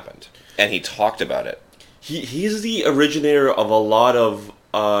 9/11 happened, and he talked about it. He's the originator of a lot of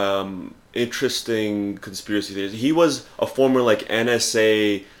interesting conspiracy theories. He was a former like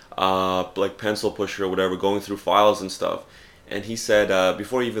NSA like pencil pusher or whatever, going through files and stuff. And he said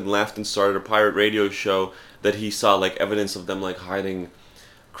before he even left and started a pirate radio show that he saw like evidence of them like hiding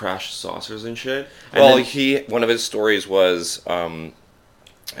crashed saucers and shit. And Well, then, one of his stories was,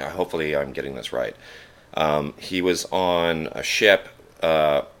 hopefully I'm getting this right. He was on a ship,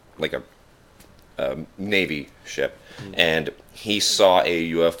 like a Navy ship, and he saw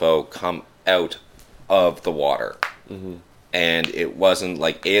a UFO come out of the water. Mm-hmm. And it wasn't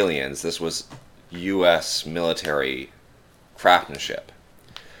like aliens. This was U.S. military craftsmanship.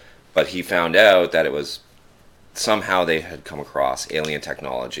 But he found out that it was somehow they had come across alien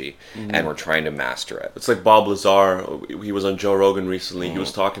technology and were trying to master it. it's like Bob Lazar. He was on Joe Rogan recently. He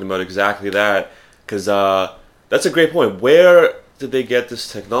was talking about exactly that. Because that's a great point. Where did they get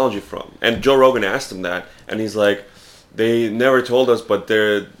this technology from? And Joe Rogan asked him that. And he's like, they never told us, but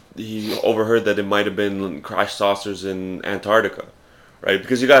he overheard that it might have been crash saucers in Antarctica. Right?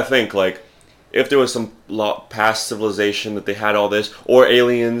 Because you got to think, like, if there was some past civilization that they had all this, or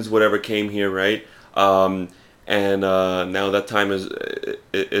aliens, whatever, came here, right? And now that time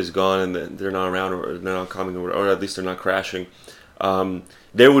is gone, and they're not around, or they're not coming, or at least they're not crashing.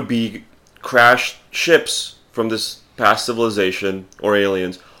 There would be crashed ships from this past civilization or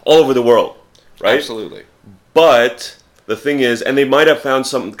aliens all over the world, right? Absolutely. But the thing is, and they might have found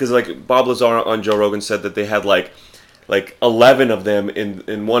something, because like Bob Lazar on Joe Rogan said that they had like 11 of them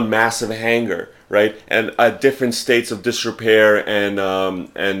in one massive hangar, right? And at different states of disrepair and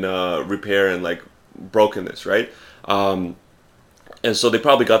repair and like brokenness, right? And so they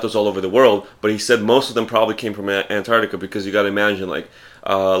probably got those all over the world, but he said most of them probably came from Antarctica, because you got to imagine, like,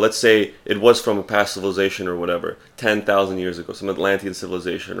 let's say it was from a past civilization or whatever, 10,000 years ago, some Atlantean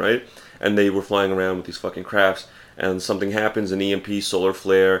civilization, right? And they were flying around with these fucking crafts, and something happens, an EMP, solar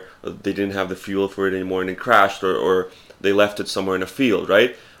flare, they didn't have the fuel for it anymore, and it crashed, or they left it somewhere in a field,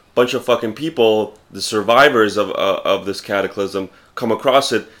 right? Bunch of fucking people, the survivors of this cataclysm, come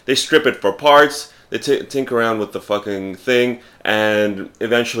across it, they strip it for parts, they tinker around with the fucking thing, and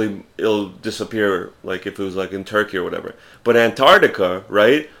eventually it'll disappear, like if it was like in Turkey or whatever. But Antarctica,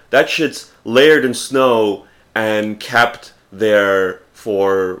 right? That shit's layered in snow and kept there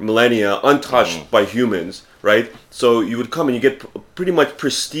for millennia, untouched by humans, right? So you would come and you get pretty much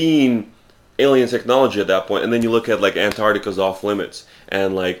pristine alien technology at that point, and then you look at like Antarctica's off limits,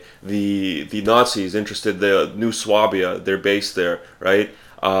 and like the Nazis interested, the New Swabia, their base there, right?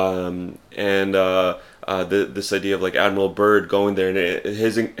 This idea of like Admiral Byrd going there and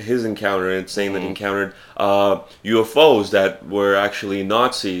his encounter, and saying that he encountered UFOs that were actually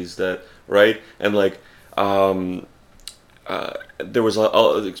Nazis, that, right? And like there was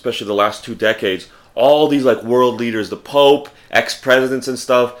especially the last 2 decades, all these like world leaders, the Pope, ex-presidents and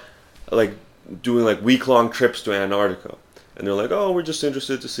stuff, like doing like week-long trips to Antarctica, and they're like, oh, we're just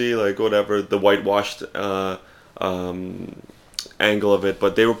interested to see like whatever the whitewashed angle of it,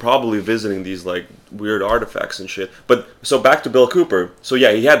 but they were probably visiting these like weird artifacts and shit. But so back to Bill Cooper. So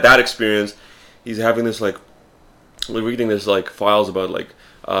yeah, he had that experience. He's having this like reading this like files about like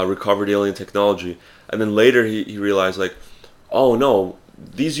recovered alien technology, and then later he realized like, oh no,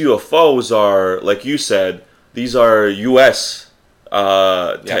 these UFOs are, like you said, these are U.S.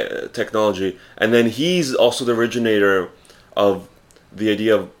 Technology, and then he's also the originator of the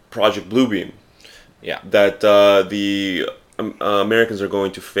idea of Project Bluebeam. Yeah, that the Americans are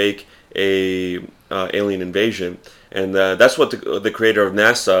going to fake a alien invasion, and that's what the creator of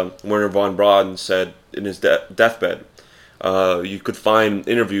NASA, Werner von Braun, said in his deathbed. You could find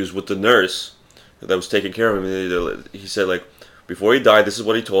interviews with the nurse that was taking care of him. He said, like, before he died, this is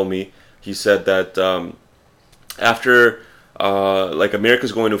what he told me. He said that after like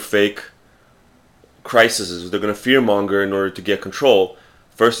America's going to fake crises, they're going to fearmonger in order to get control.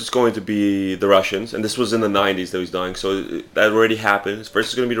 First, it's going to be the Russians, and this was in the 90s that he was dying, so that already happened. First,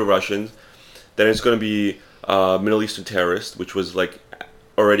 it's going to be the Russians, then it's going to be Middle Eastern terrorists, which was like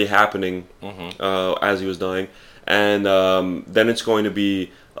already happening as he was dying, and then it's going to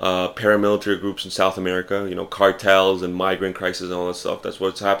be paramilitary groups in South America, you know, cartels and migrant crisis and all that stuff. That's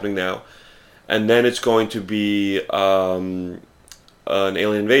what's happening now. And then it's going to be an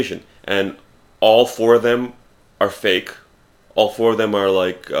alien invasion, and all 4 of them are fake. All 4 of them are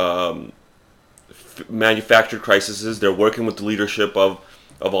like manufactured crises. They're working with the leadership of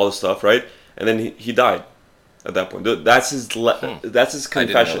all this stuff, right? And then he died at that point. That's his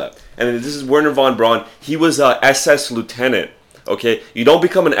confession. And this is Werner von Braun. He was a SS lieutenant. Okay, you don't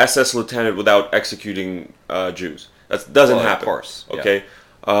become an SS lieutenant without executing Jews. That doesn't happen. Of course. Okay,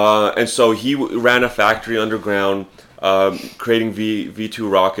 yeah. And so he ran a factory underground, creating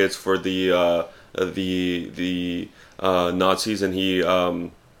V2 rockets for the Nazis, and he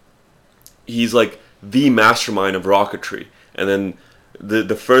he's like the mastermind of rocketry. And then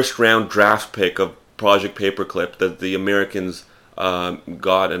the first round draft pick of Project Paperclip that the Americans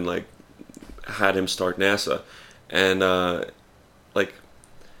got and like had him start NASA. And like,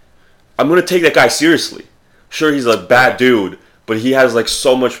 I'm gonna take that guy seriously. Sure, he's a bad dude, but he has like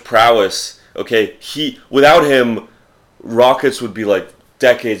so much prowess. Okay, without him, rockets would be like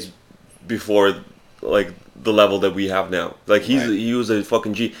decades before like the level that we have now. Like he was a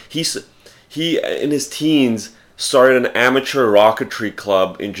fucking G. He in his teens started an amateur rocketry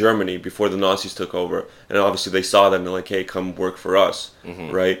club in Germany before the Nazis took over, and obviously they saw that and they're like, hey, come work for us,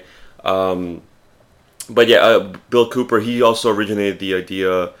 right? But yeah, Bill Cooper, he also originated the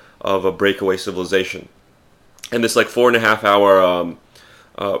idea of a breakaway civilization, and this like 4.5 hour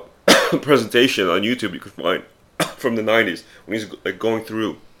presentation on YouTube you could find from the 90s when he's like going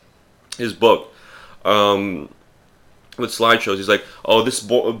through his book with slideshows. He's like, oh, this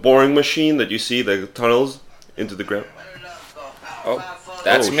boring machine that you see, the tunnels into the ground. Oh,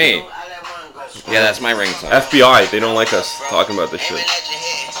 that's me. Yeah, that's my ringtone. FBI, they don't like us talking about this shit.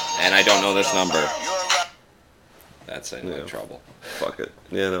 And I don't know this number. That's in trouble. Fuck it.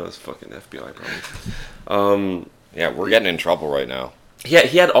 Yeah, no, it's fucking FBI probably. Yeah, we're getting in trouble right now. He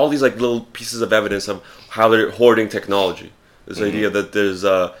had all these like little pieces of evidence of how they're hoarding technology. This idea that there's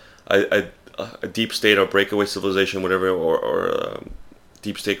a deep state or breakaway civilization, whatever, or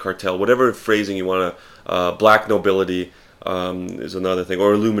deep state cartel, whatever phrasing you want to, black nobility is another thing,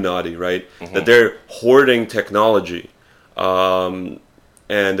 or Illuminati, right? That they're hoarding technology, and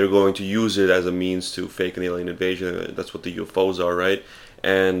they're going to use it as a means to fake an alien invasion. That's what the UFOs are, right?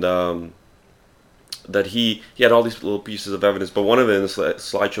 And that he had all these little pieces of evidence, but one of it in the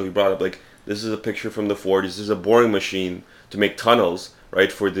slideshow he brought up, like, this is a picture from the 40s. This is a boring machine to make tunnels,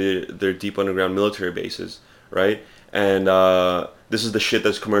 right, for their deep underground military bases, right? And this is the shit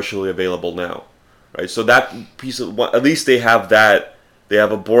that's commercially available now, right? So that piece of, at least they have that. They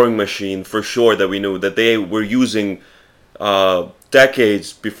have a boring machine for sure that we knew that they were using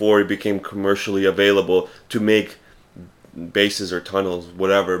decades before it became commercially available to make bases or tunnels,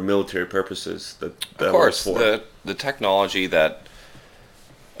 whatever, military purposes. That of course, was for. The technology that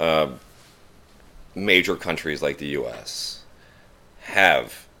major countries like the U.S.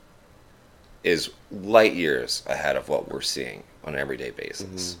 have is light years ahead of what we're seeing on an everyday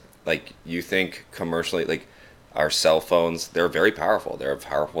basis. Like, you think commercially, like our cell phones, they're very powerful. They're a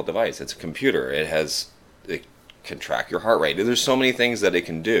powerful device. It's a computer. It can track your heart rate. There's so many things that it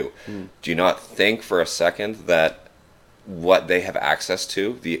can do. Do you not think for a second that what they have access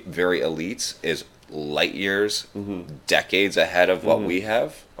to, the very elites, is light years, decades ahead of what we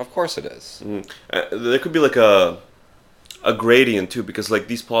have? Of course it is. There could be like a gradient too, because like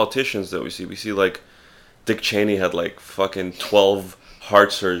these politicians that we see like Dick Cheney had like fucking 12 heart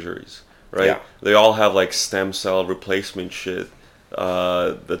surgeries, right? Yeah. They all have like stem cell replacement shit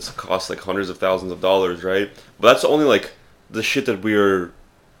that's cost like hundreds of thousands of dollars, right? But that's only like the shit that we're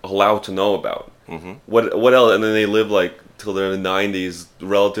allowed to know about. What else? And then they live like till they're in the 90s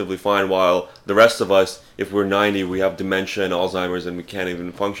relatively fine, while the rest of us, if we're 90, we have dementia and Alzheimer's and we can't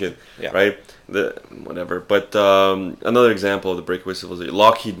even function, right? Whatever. But another example of the breakaway civilization,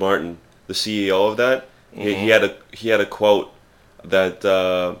 Lockheed Martin, the CEO of that, he had a quote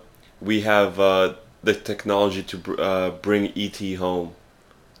that we have the technology to bring ET home,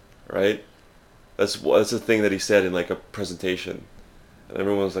 right? That's the thing that he said in like a presentation, and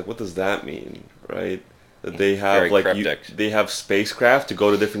everyone was like, "What does that mean?" Right? That they have they have spacecraft to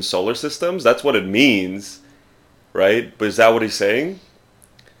go to different solar systems. That's what it means, right? But is that what he's saying?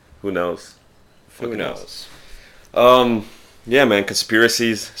 Who knows? Who knows? Yeah, man.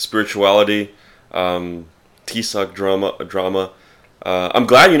 Conspiracies, spirituality, T-Suck drama. I'm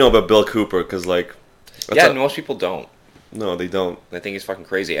glad you know about Bill Cooper, because like, most people don't. No, they don't. They think he's fucking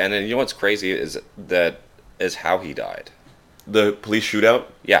crazy. And then you know what's crazy is how he died. The police shootout?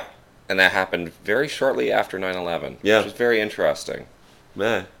 Yeah. And that happened very shortly after 9/11. Yeah. Which was very interesting.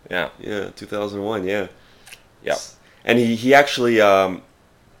 Man. Yeah. Yeah, 2001, yeah. Yep. And he actually, it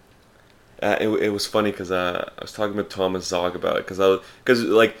was funny because I was talking with Thomas Zog about it, because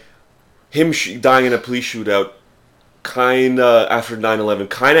like, him dying in a police shootout kinda, after 9/11,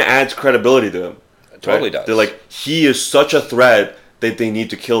 kinda adds credibility to him. It totally does. They're like, he is such a threat that they need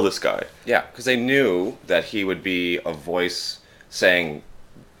to kill this guy. Yeah, because they knew that he would be a voice saying,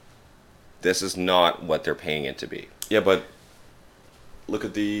 this is not what they're paying it to be. Yeah, but look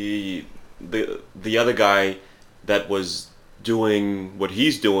at the other guy that was doing what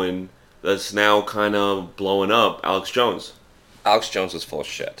he's doing that's now kind of blowing up, Alex Jones. Alex Jones is full of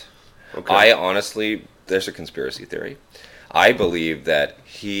shit. Okay. I honestly, there's a conspiracy theory. I believe that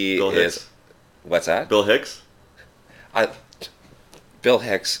he is What's that? Bill Hicks? Bill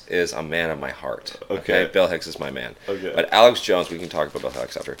Hicks is a man of my heart. Okay. Bill Hicks is my man. Okay. But Alex Jones, we can talk about Bill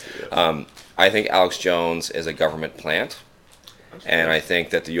Hicks after. Yeah. I think Alex Jones is a government plant. And I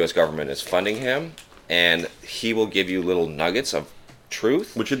think that the U.S. government is funding him. And he will give you little nuggets of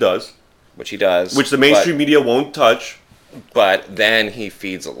truth. Which it does. Which he does. Which the mainstream media won't touch. But then he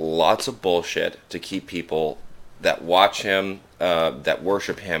feeds lots of bullshit to keep people that watch him, that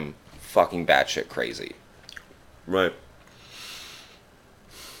worship him, fucking batshit crazy. Right.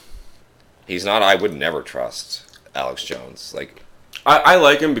 He's not. I would never trust Alex Jones. Like, I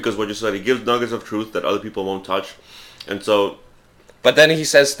like him because what you said, he gives nuggets of truth that other people won't touch, and so. But then he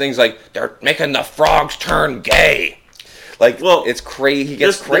says things like, "They're making the frogs turn gay." Like, well, it's crazy. He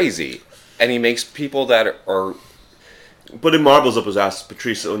gets crazy, and he makes people that are. But it marbles up his ass.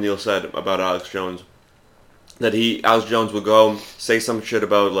 Patrice O'Neill said about Alex Jones that Alex Jones would go say some shit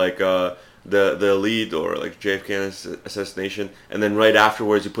about like the elite or like JFK assassination, and then right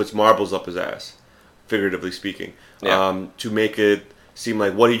afterwards he puts marbles up his ass, figuratively speaking, to make it seem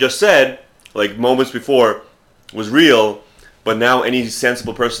like what he just said, like moments before, was real, but now any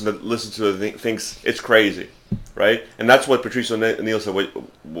sensible person that listens to it thinks it's crazy, right? And that's what Patrice O'Neill said.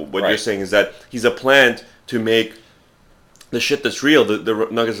 What you're saying is that he's a plant to make the shit that's real, the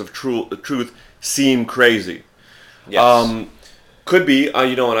nuggets of truth, seem crazy. Yes. Could be,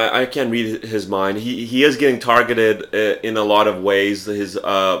 and I can't read his mind. He is getting targeted in a lot of ways. His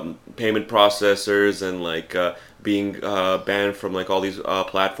payment processors and like being banned from like all these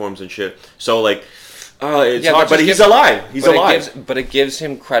platforms and shit. So like, it's hard, but he's alive. He's alive. But it gives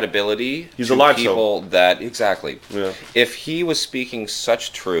him credibility. He's to alive. People that exactly. Yeah. If he was speaking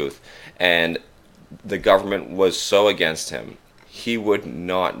such truth, and the government was so against him, he would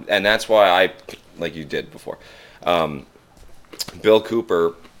not. And that's why like you did before. Bill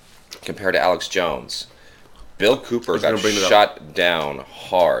Cooper, compared to Alex Jones, Bill Cooper got shut down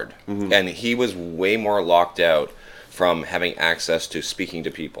hard, and he was way more locked out from having access to speaking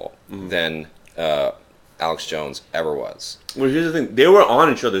to people than Alex Jones ever was. Well, here's the thing: they were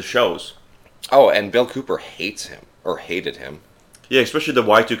on each other's shows. Oh, and Bill Cooper hates him or hated him. Yeah, especially the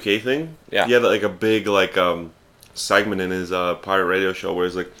Y2K thing. Yeah, he had like a big segment in his pirate radio show where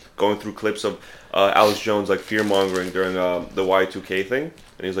he's like going through clips of Alex Jones like fear mongering during the Y2K thing,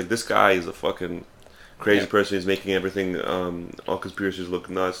 and he's like, "This guy is a fucking crazy person. He's making everything, all conspiracies look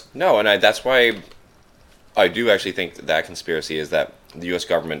nuts." No, and that's why I do actually think that conspiracy is that the U.S.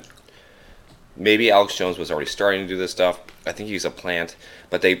 government. Maybe Alex Jones was already starting to do this stuff. I think he's a plant,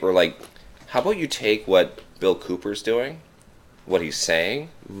 but they were like, "How about you take what Bill Cooper's doing, what he's saying,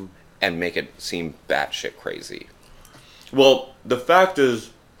 and make it seem batshit crazy?" Well, the fact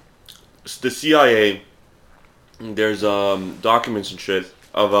is, the CIA, there's documents and shit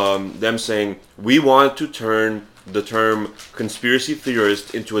of them saying, we want to turn the term conspiracy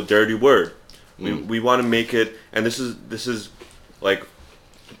theorist into a dirty word. We want to make it, and this is like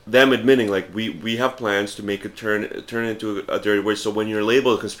them admitting like we have plans to make it turn into a dirty word. So when you're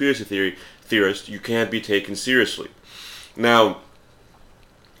labeled a conspiracy theorist, you can't be taken seriously. Now,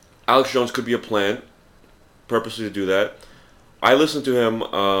 Alex Jones could be a plant, purposely to do that. I listen to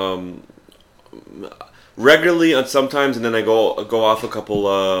him regularly and sometimes, and then I go off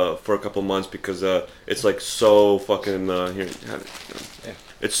for a couple months because it's like so fucking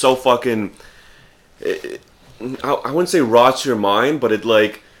it's so fucking. I wouldn't say rots your mind, but it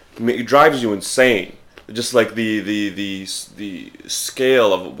drives you insane. Just like the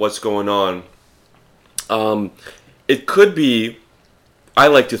scale of what's going on. It could be. I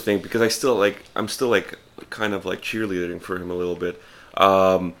like to think, because I'm still kind of like cheerleading for him a little bit,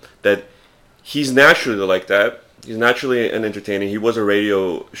 that he's naturally like that. He's naturally an entertainer. He was a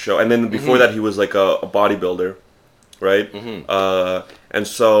radio show, and then before that he was like a bodybuilder, right? And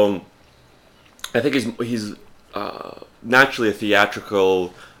so I think he's naturally a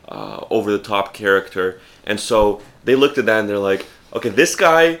theatrical, over the top character, and so they looked at that and they're like, okay, this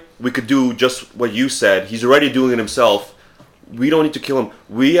guy, we could do just what you said. He's already doing it himself. We don't need to kill him.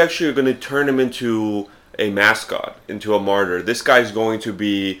 We actually are going to turn him into a mascot, into a martyr. This guy's going to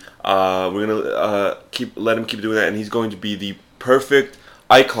be, we're going to let him keep doing that, and he's going to be the perfect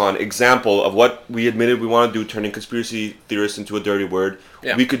icon, example of what we admitted we want to do, turning conspiracy theorists into a dirty word.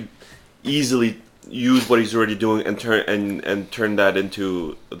 Yeah. We could easily use what he's already doing and turn that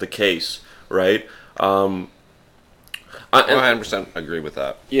into the case, right? I 100% agree with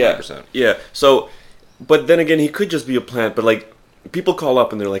that. Yeah, 100%. Yeah. So, but then again, he could just be a plant. But like, people call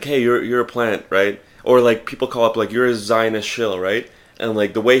up and they're like, "Hey, you're a plant, right?" Or like, people call up like, "You're a Zionist shill, right?" And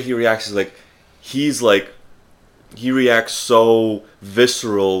like, the way he reacts is like, he reacts so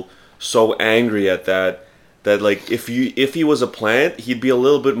visceral, so angry at that like if he was a plant, he'd be a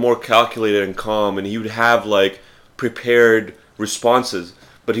little bit more calculated and calm, and he would have like prepared responses.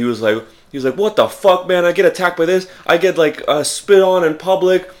 But he was like, what the fuck, man? I get attacked by this. I get like spit on in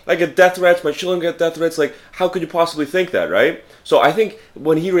public. I get death threats. My children get death threats. Like, how could you possibly think that, right? So I think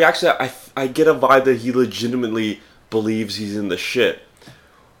when he reacts to that, I get a vibe that he legitimately believes he's in the shit.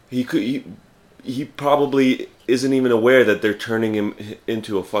 He probably isn't even aware that they're turning him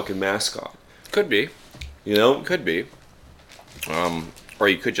into a fucking mascot. Could be. You know? Could be. Or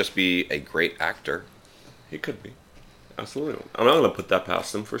he could just be a great actor. He could be. Absolutely. I'm not going to put that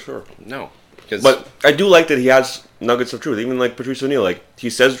past him for sure. No. But I do like that he has nuggets of truth. Even like Patrice O'Neal, like he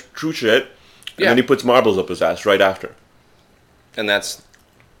says true shit, and then he puts marbles up his ass right after. And that's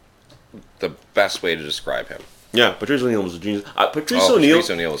the best way to describe him. Yeah, Patrice O'Neal was a genius. Patrice O'Neal was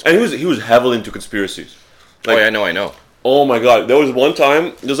great. And he was heavily into conspiracies. Like, I know. Oh my god, there was one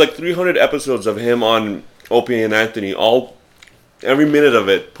time, there's like 300 episodes of him on Opie and Anthony, every minute of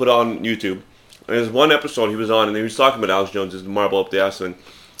it put on YouTube. And there's one episode he was on, and he was talking about Alex Jones' marble up the ass, and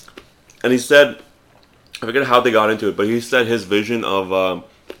he said, I forget how they got into it, but he said his vision of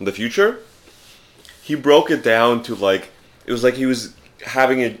the future, he broke it down to like, it was like he was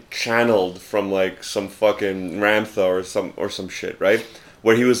having it channeled from like some fucking Ramtha or some shit, right?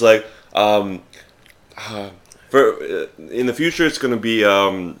 Where he was like, in the future it's gonna be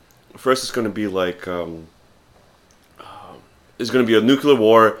first it's gonna be like it's gonna be a nuclear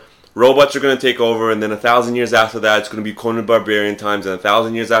war. Robots are going to take over, and then 1,000 years after that, it's going to be Conan Barbarian times, and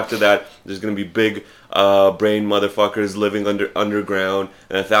 1,000 years after that, there's going to be big brain motherfuckers living underground,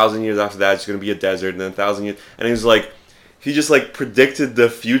 and 1,000 years after that, it's going to be a desert, and then 1,000 years, and he just like predicted the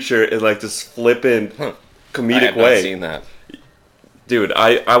future in like this flippant comedic way. I have not seen that. Dude,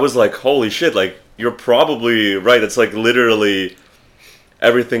 I was like, holy shit, like, you're probably right. It's like literally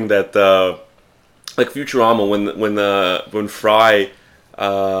everything that, like Futurama, when Fry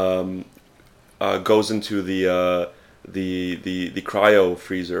goes into the cryo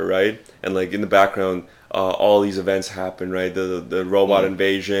freezer, right? And like in the background, all these events happen, right? The robot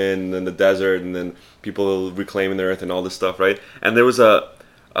invasion, and the desert, and then people reclaiming the earth and all this stuff, right? And there was a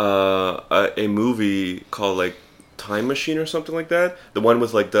movie called like Time Machine or something like that. The one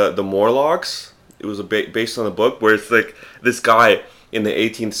with like the Morlocks. It was based on a book where it's like this guy in the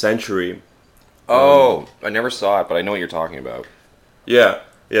 18th century. Oh, I never saw it, but I know what you're talking about. Yeah,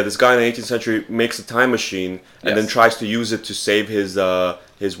 this guy in the 18th century makes a time machine and then tries to use it to save his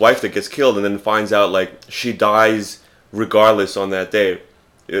wife that gets killed, and then finds out like she dies regardless on that day.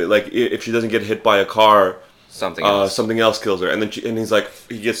 Like if she doesn't get hit by a car, something else kills her. And then he's like,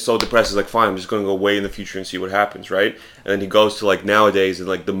 he gets so depressed, he's like, fine, I'm just going to go way in the future and see what happens, right? And then he goes to like nowadays, and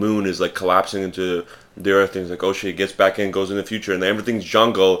like the moon is like collapsing into the earth, and he's like, oh shit, he gets back in, goes in the future, and everything's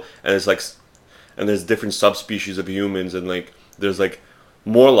jungle, and it's like, and there's different subspecies of humans, and like there's like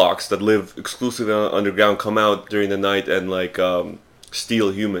Morlocks that live exclusively underground, come out during the night and like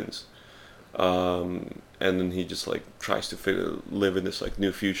steal humans, and then he just like tries to live in this like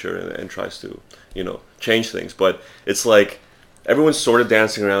new future and tries to change things. But it's like everyone's sort of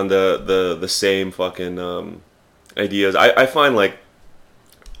dancing around the same fucking ideas. I find like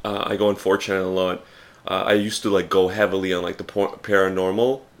I go on 4chan a lot. I used to like go heavily on like the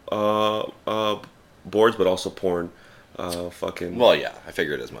paranormal boards, but also porn. Fucking. Well, yeah, I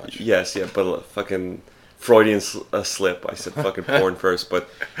figured as much. Yes, yeah, but fucking Freudian slip. I said fucking porn first, but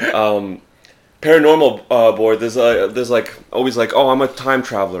paranormal board. There's like always like, oh, I'm a time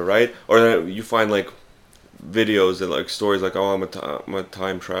traveler, right? Or you find like videos and like stories like, oh, I'm a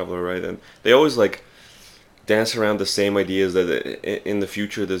time traveler, right? And they always like dance around the same ideas that in the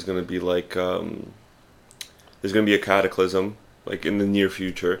future there's gonna be like there's gonna be a cataclysm like in the near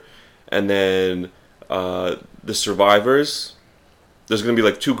future, and then the survivors, there's going to be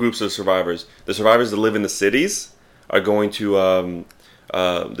like two groups of survivors. The survivors that live in the cities are going to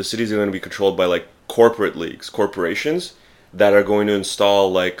the cities are going to be controlled by like corporations that are going to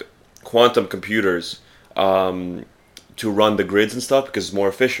install like quantum computers to run the grids and stuff because it's more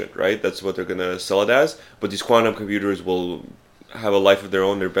efficient, right? That's what they're going to sell it as. But these quantum computers will have a life of their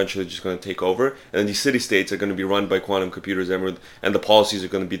own. They're eventually just going to take over, and then these city states are going to be run by quantum computers, and the policies are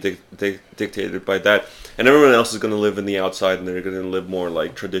going to be dictated by that, and everyone else is going to live in the outside, and they're going to live more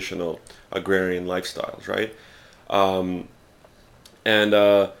like traditional agrarian lifestyles, right?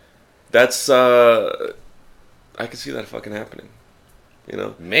 That's I can see that fucking happening,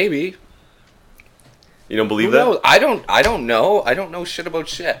 Maybe. You don't believe Who that? knows? I don't know. I don't know shit about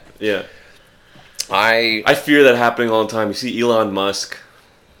shit. Yeah. I fear that happening all the time. You see Elon Musk,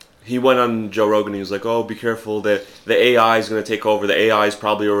 he went on Joe Rogan. He was like, "Oh, be careful! The AI is going to take over. The AI is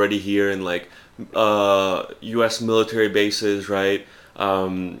probably already here in like U.S. military bases, right?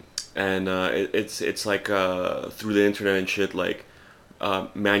 And it's like through the internet and shit, like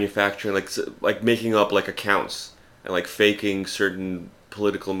manufacturing, like making up like accounts and like faking certain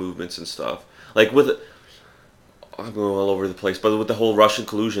political movements and stuff. Like with I'm going all over the place, but with the whole Russian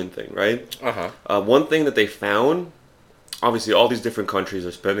collusion thing, right? One thing that they found, obviously, all these different countries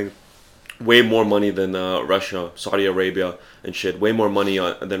are spending way more money than Russia, Saudi Arabia, and shit. Way more money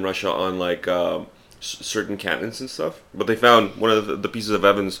than Russia on like certain cannons and stuff. But they found one of the pieces of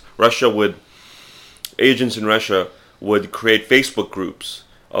evidence. Agents in Russia would create Facebook groups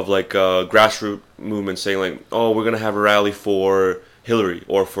of like grassroots movements saying like, "Oh, we're gonna have a rally for Hillary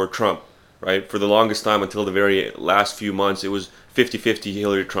or for Trump." Right? For the longest time, until the very last few months, it was 50-50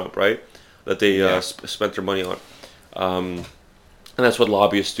 Hillary Trump, right? That they spent their money on. And that's what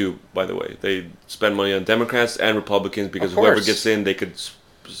lobbyists do, by the way. They spend money on Democrats and Republicans because whoever gets in, they could,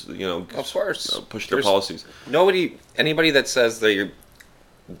 of course, push their policies. Anybody that says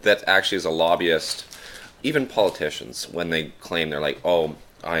that actually is a lobbyist, even politicians, when they claim they're like, "Oh,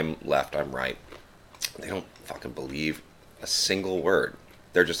 I'm left, I'm right," they don't fucking believe a single word.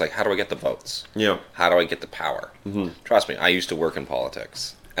 They're just like, how do I get the votes? Yeah. How do I get the power? Mm-hmm. Trust me, I used to work in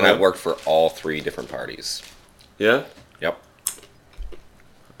politics. And Oh, I worked for all 3 different parties. Yeah? Yep.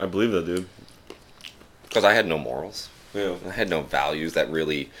 I believe that, dude. Because I had no morals. Yeah. I had no values that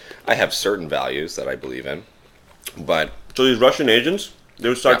really... I have certain values that I believe in. But... So these Russian agents, they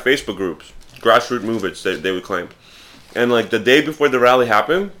would start Facebook groups. Grassroots movements, they would claim. And like the day before the rally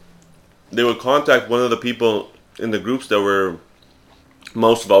happened, they would contact one of the people in the groups that were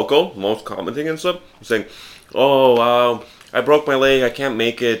most vocal, most commenting and stuff, saying, "Oh, I broke my leg, I can't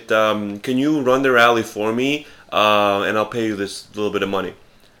make it. Can you run the rally for me? And I'll pay you this little bit of money."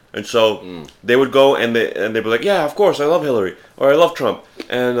 And so they would go and they'd be like, "Yeah, of course, I love Hillary or I love Trump,"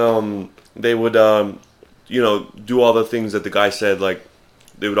 and they would do all the things that the guy said. Like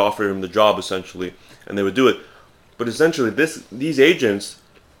they would offer him the job essentially, and they would do it. But essentially, these agents,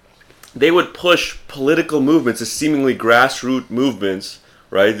 they would push political movements, as seemingly grassroots movements,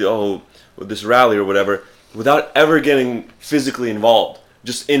 right? Oh, this rally or whatever, without ever getting physically involved.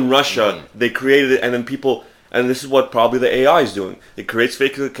 Just in Russia, they created it, and then people, and this is what probably the AI is doing. It creates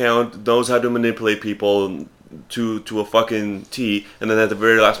fake account, knows how to manipulate people to a fucking T, and then at the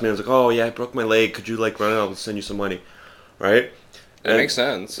very last minute, it's like, "Oh yeah, I broke my leg. Could you like run it? I'll send you some money," right? That makes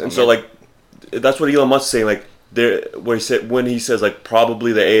sense. And so like, that's what Elon Musk's saying. Like, when he says like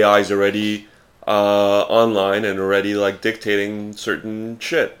probably the AI is already online and already like dictating certain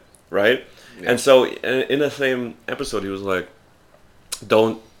shit, right? Yeah. And so in the same episode, he was like,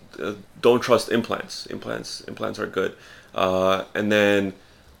 don't trust implants. Implants are good. And then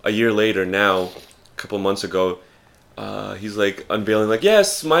a year later, now a couple months ago, he's like unveiling like,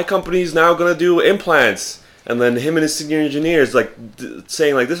 "Yes, my company's now gonna do implants." And then him and his senior engineers like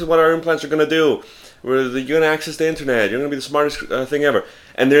saying like, "This is what our implants are gonna do. You're going to access the internet. You're going to be the smartest thing ever."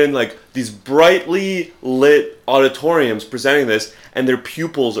 And they're in like these brightly lit auditoriums presenting this, and their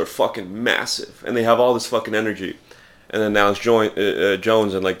pupils are fucking massive, and they have all this fucking energy. And then now it's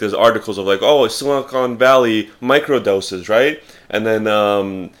Jones, and like there's articles of like, "Oh, Silicon Valley microdoses," right? And then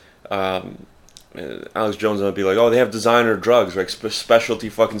Alex Jones will be like, "Oh, they have designer drugs, like specialty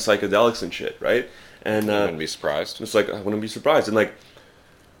fucking psychedelics and shit," right? And I wouldn't be surprised. It's like, I wouldn't be surprised. And like,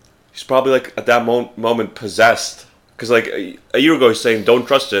 he's probably like at that moment possessed, because like a year ago he's saying don't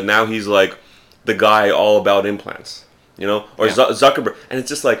trust it. Now he's like the guy all about implants, or Zuckerberg, and it's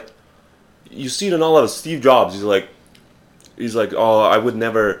just like you see it in all of us. Steve Jobs, he's like, "Oh, I would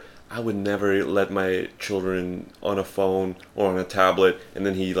never let my children on a phone or on a tablet," and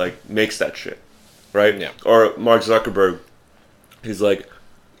then he like makes that shit, right? Yeah. Or Mark Zuckerberg, he's like,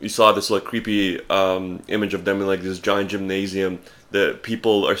 you saw this like creepy image of them in like this giant gymnasium. The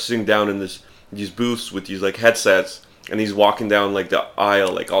people are sitting down in these booths with these like headsets, and he's walking down like the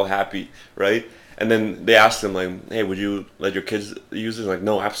aisle like all happy, right? And then they asked him like, "Hey, would you let your kids use this?" Like,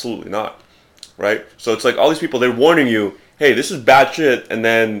 "No, absolutely not," right? So it's like all these people, they're warning you, "Hey, this is bad shit," and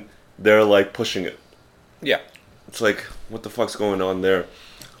then they're like pushing it. Yeah, it's like, what the fuck's going on there?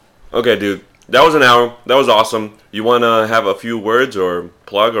 Okay, dude, that was an hour. That was awesome. You want to have a few words or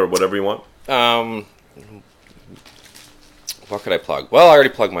plug or whatever you want? What could I plug? Well, I already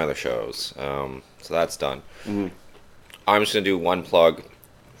plugged my other shows, so that's done. Mm-hmm. I'm just going to do one plug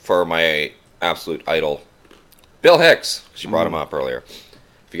for my absolute idol, Bill Hicks. She brought him up earlier.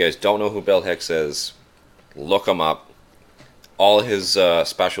 If you guys don't know who Bill Hicks is, look him up. All his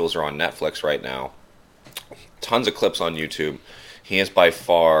specials are on Netflix right now. Tons of clips on YouTube. He is by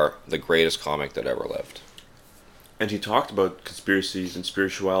far the greatest comic that ever lived. And he talked about conspiracies and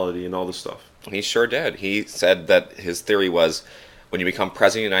spirituality and all this stuff. He sure did. He said that his theory was when you become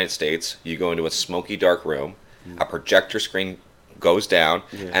president of the United States, you go into a smoky, dark room, a projector screen goes down,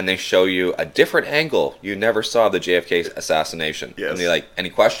 and they show you a different angle you never saw of the JFK assassination. Yes. And they're like, any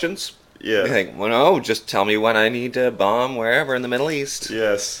questions? Yeah. You think, well, no, just tell me when I need to bomb wherever in the Middle East.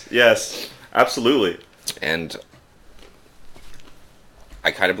 Yes, absolutely. And I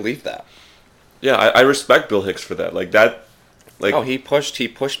kind of believe that. Yeah, I respect Bill Hicks for that. Like that. Like, he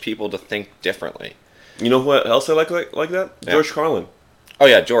pushed people to think differently. You know who else I like that? Yeah. George Carlin. Oh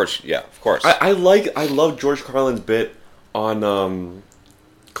yeah, George. Yeah, of course. I love George Carlin's bit on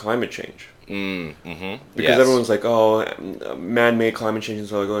climate change. Because everyone's like, oh, man-made climate change. And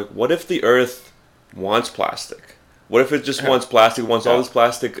so I go like, what if the Earth wants plastic? What if it just wants plastic, wants all these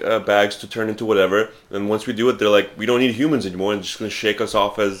plastic bags to turn into whatever, and once we do it, they're like, we don't need humans anymore, and they're just going to shake us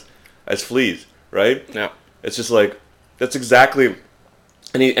off as fleas, right? Yeah. It's just like, that's exactly,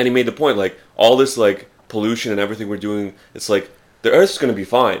 and he made the point, like, all this, like, pollution and everything we're doing, it's like, the Earth's going to be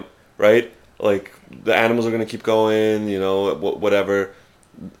fine, right? Like, the animals are going to keep going, you know, whatever,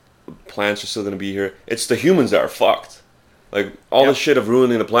 plants are still going to be here. It's the humans that are fucked. Like, all this shit of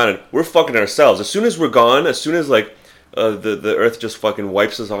ruining the planet, we're fucking ourselves. As soon as we're gone, as soon as, like, the Earth just fucking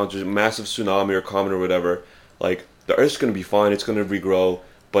wipes us out into a massive tsunami or comet or whatever, like, the Earth's going to be fine, it's going to regrow,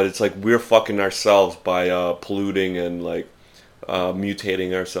 but it's like we're fucking ourselves by polluting and, like,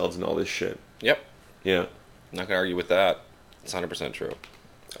 mutating ourselves and all this shit. Yep. Yeah. I'm not going to argue with that. It's 100% true.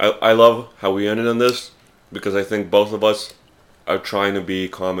 I love how we ended on this, because I think both of us are trying to be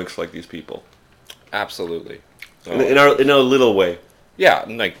comics like these people. Absolutely. So, In a little way. yeah,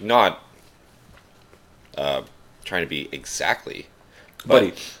 like, not trying to be exactly.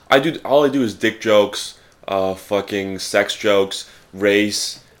 Buddy, all I do is dick jokes, fucking sex jokes,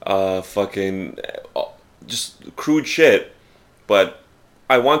 race, fucking just crude shit. But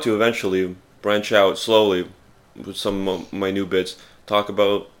I want to eventually branch out slowly with some of my new bits, talk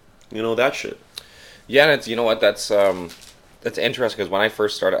about, you know, that shit. Yeah, and it's, you know what, that's interesting, because when I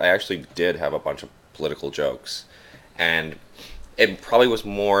first started, I actually did have a bunch of political jokes, and it probably was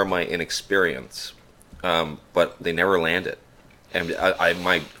more my inexperience, but they never landed. And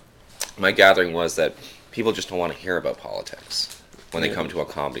my gathering was that people just don't want to hear about politics when they come to a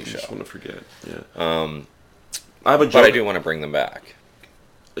comedy show. I just want to forget. Yeah. I have a joke, but I do want to bring them back.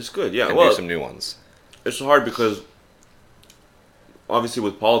 It's good, yeah. And well, do some new ones. It's hard because obviously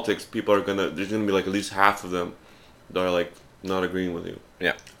with politics, there's gonna be like at least half of them that are like not agreeing with you.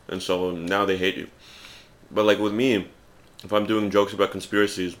 Yeah. And so now they hate you. But like with me, if I'm doing jokes about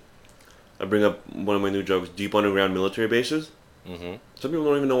conspiracies, I bring up one of my new jokes, deep underground military bases. Mm-hmm. Some people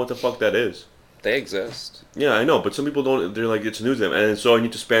don't even know what the fuck that is. They exist. Yeah, I know, but some people don't. They're like, it's new to them. And so I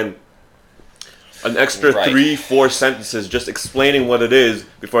need to spend an extra 3-4 sentences just explaining what it is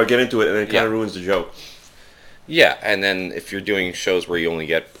before I get into it, and it kind of ruins the joke. Yeah, and then if you're doing shows where you only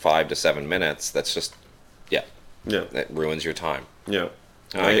get 5 to 7 minutes, that's just, that ruins your time. Yeah.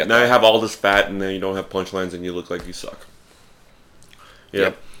 Now I have all this fat, and then you don't have punchlines, and you look like you suck. Yeah.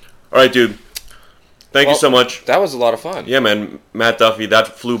 Yep. All right, dude. Thank you so much. That was a lot of fun. Yeah, man. Matt Duffy, that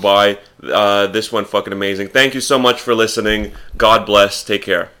flew by. This one fucking amazing. Thank you so much for listening. God bless. Take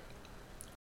care.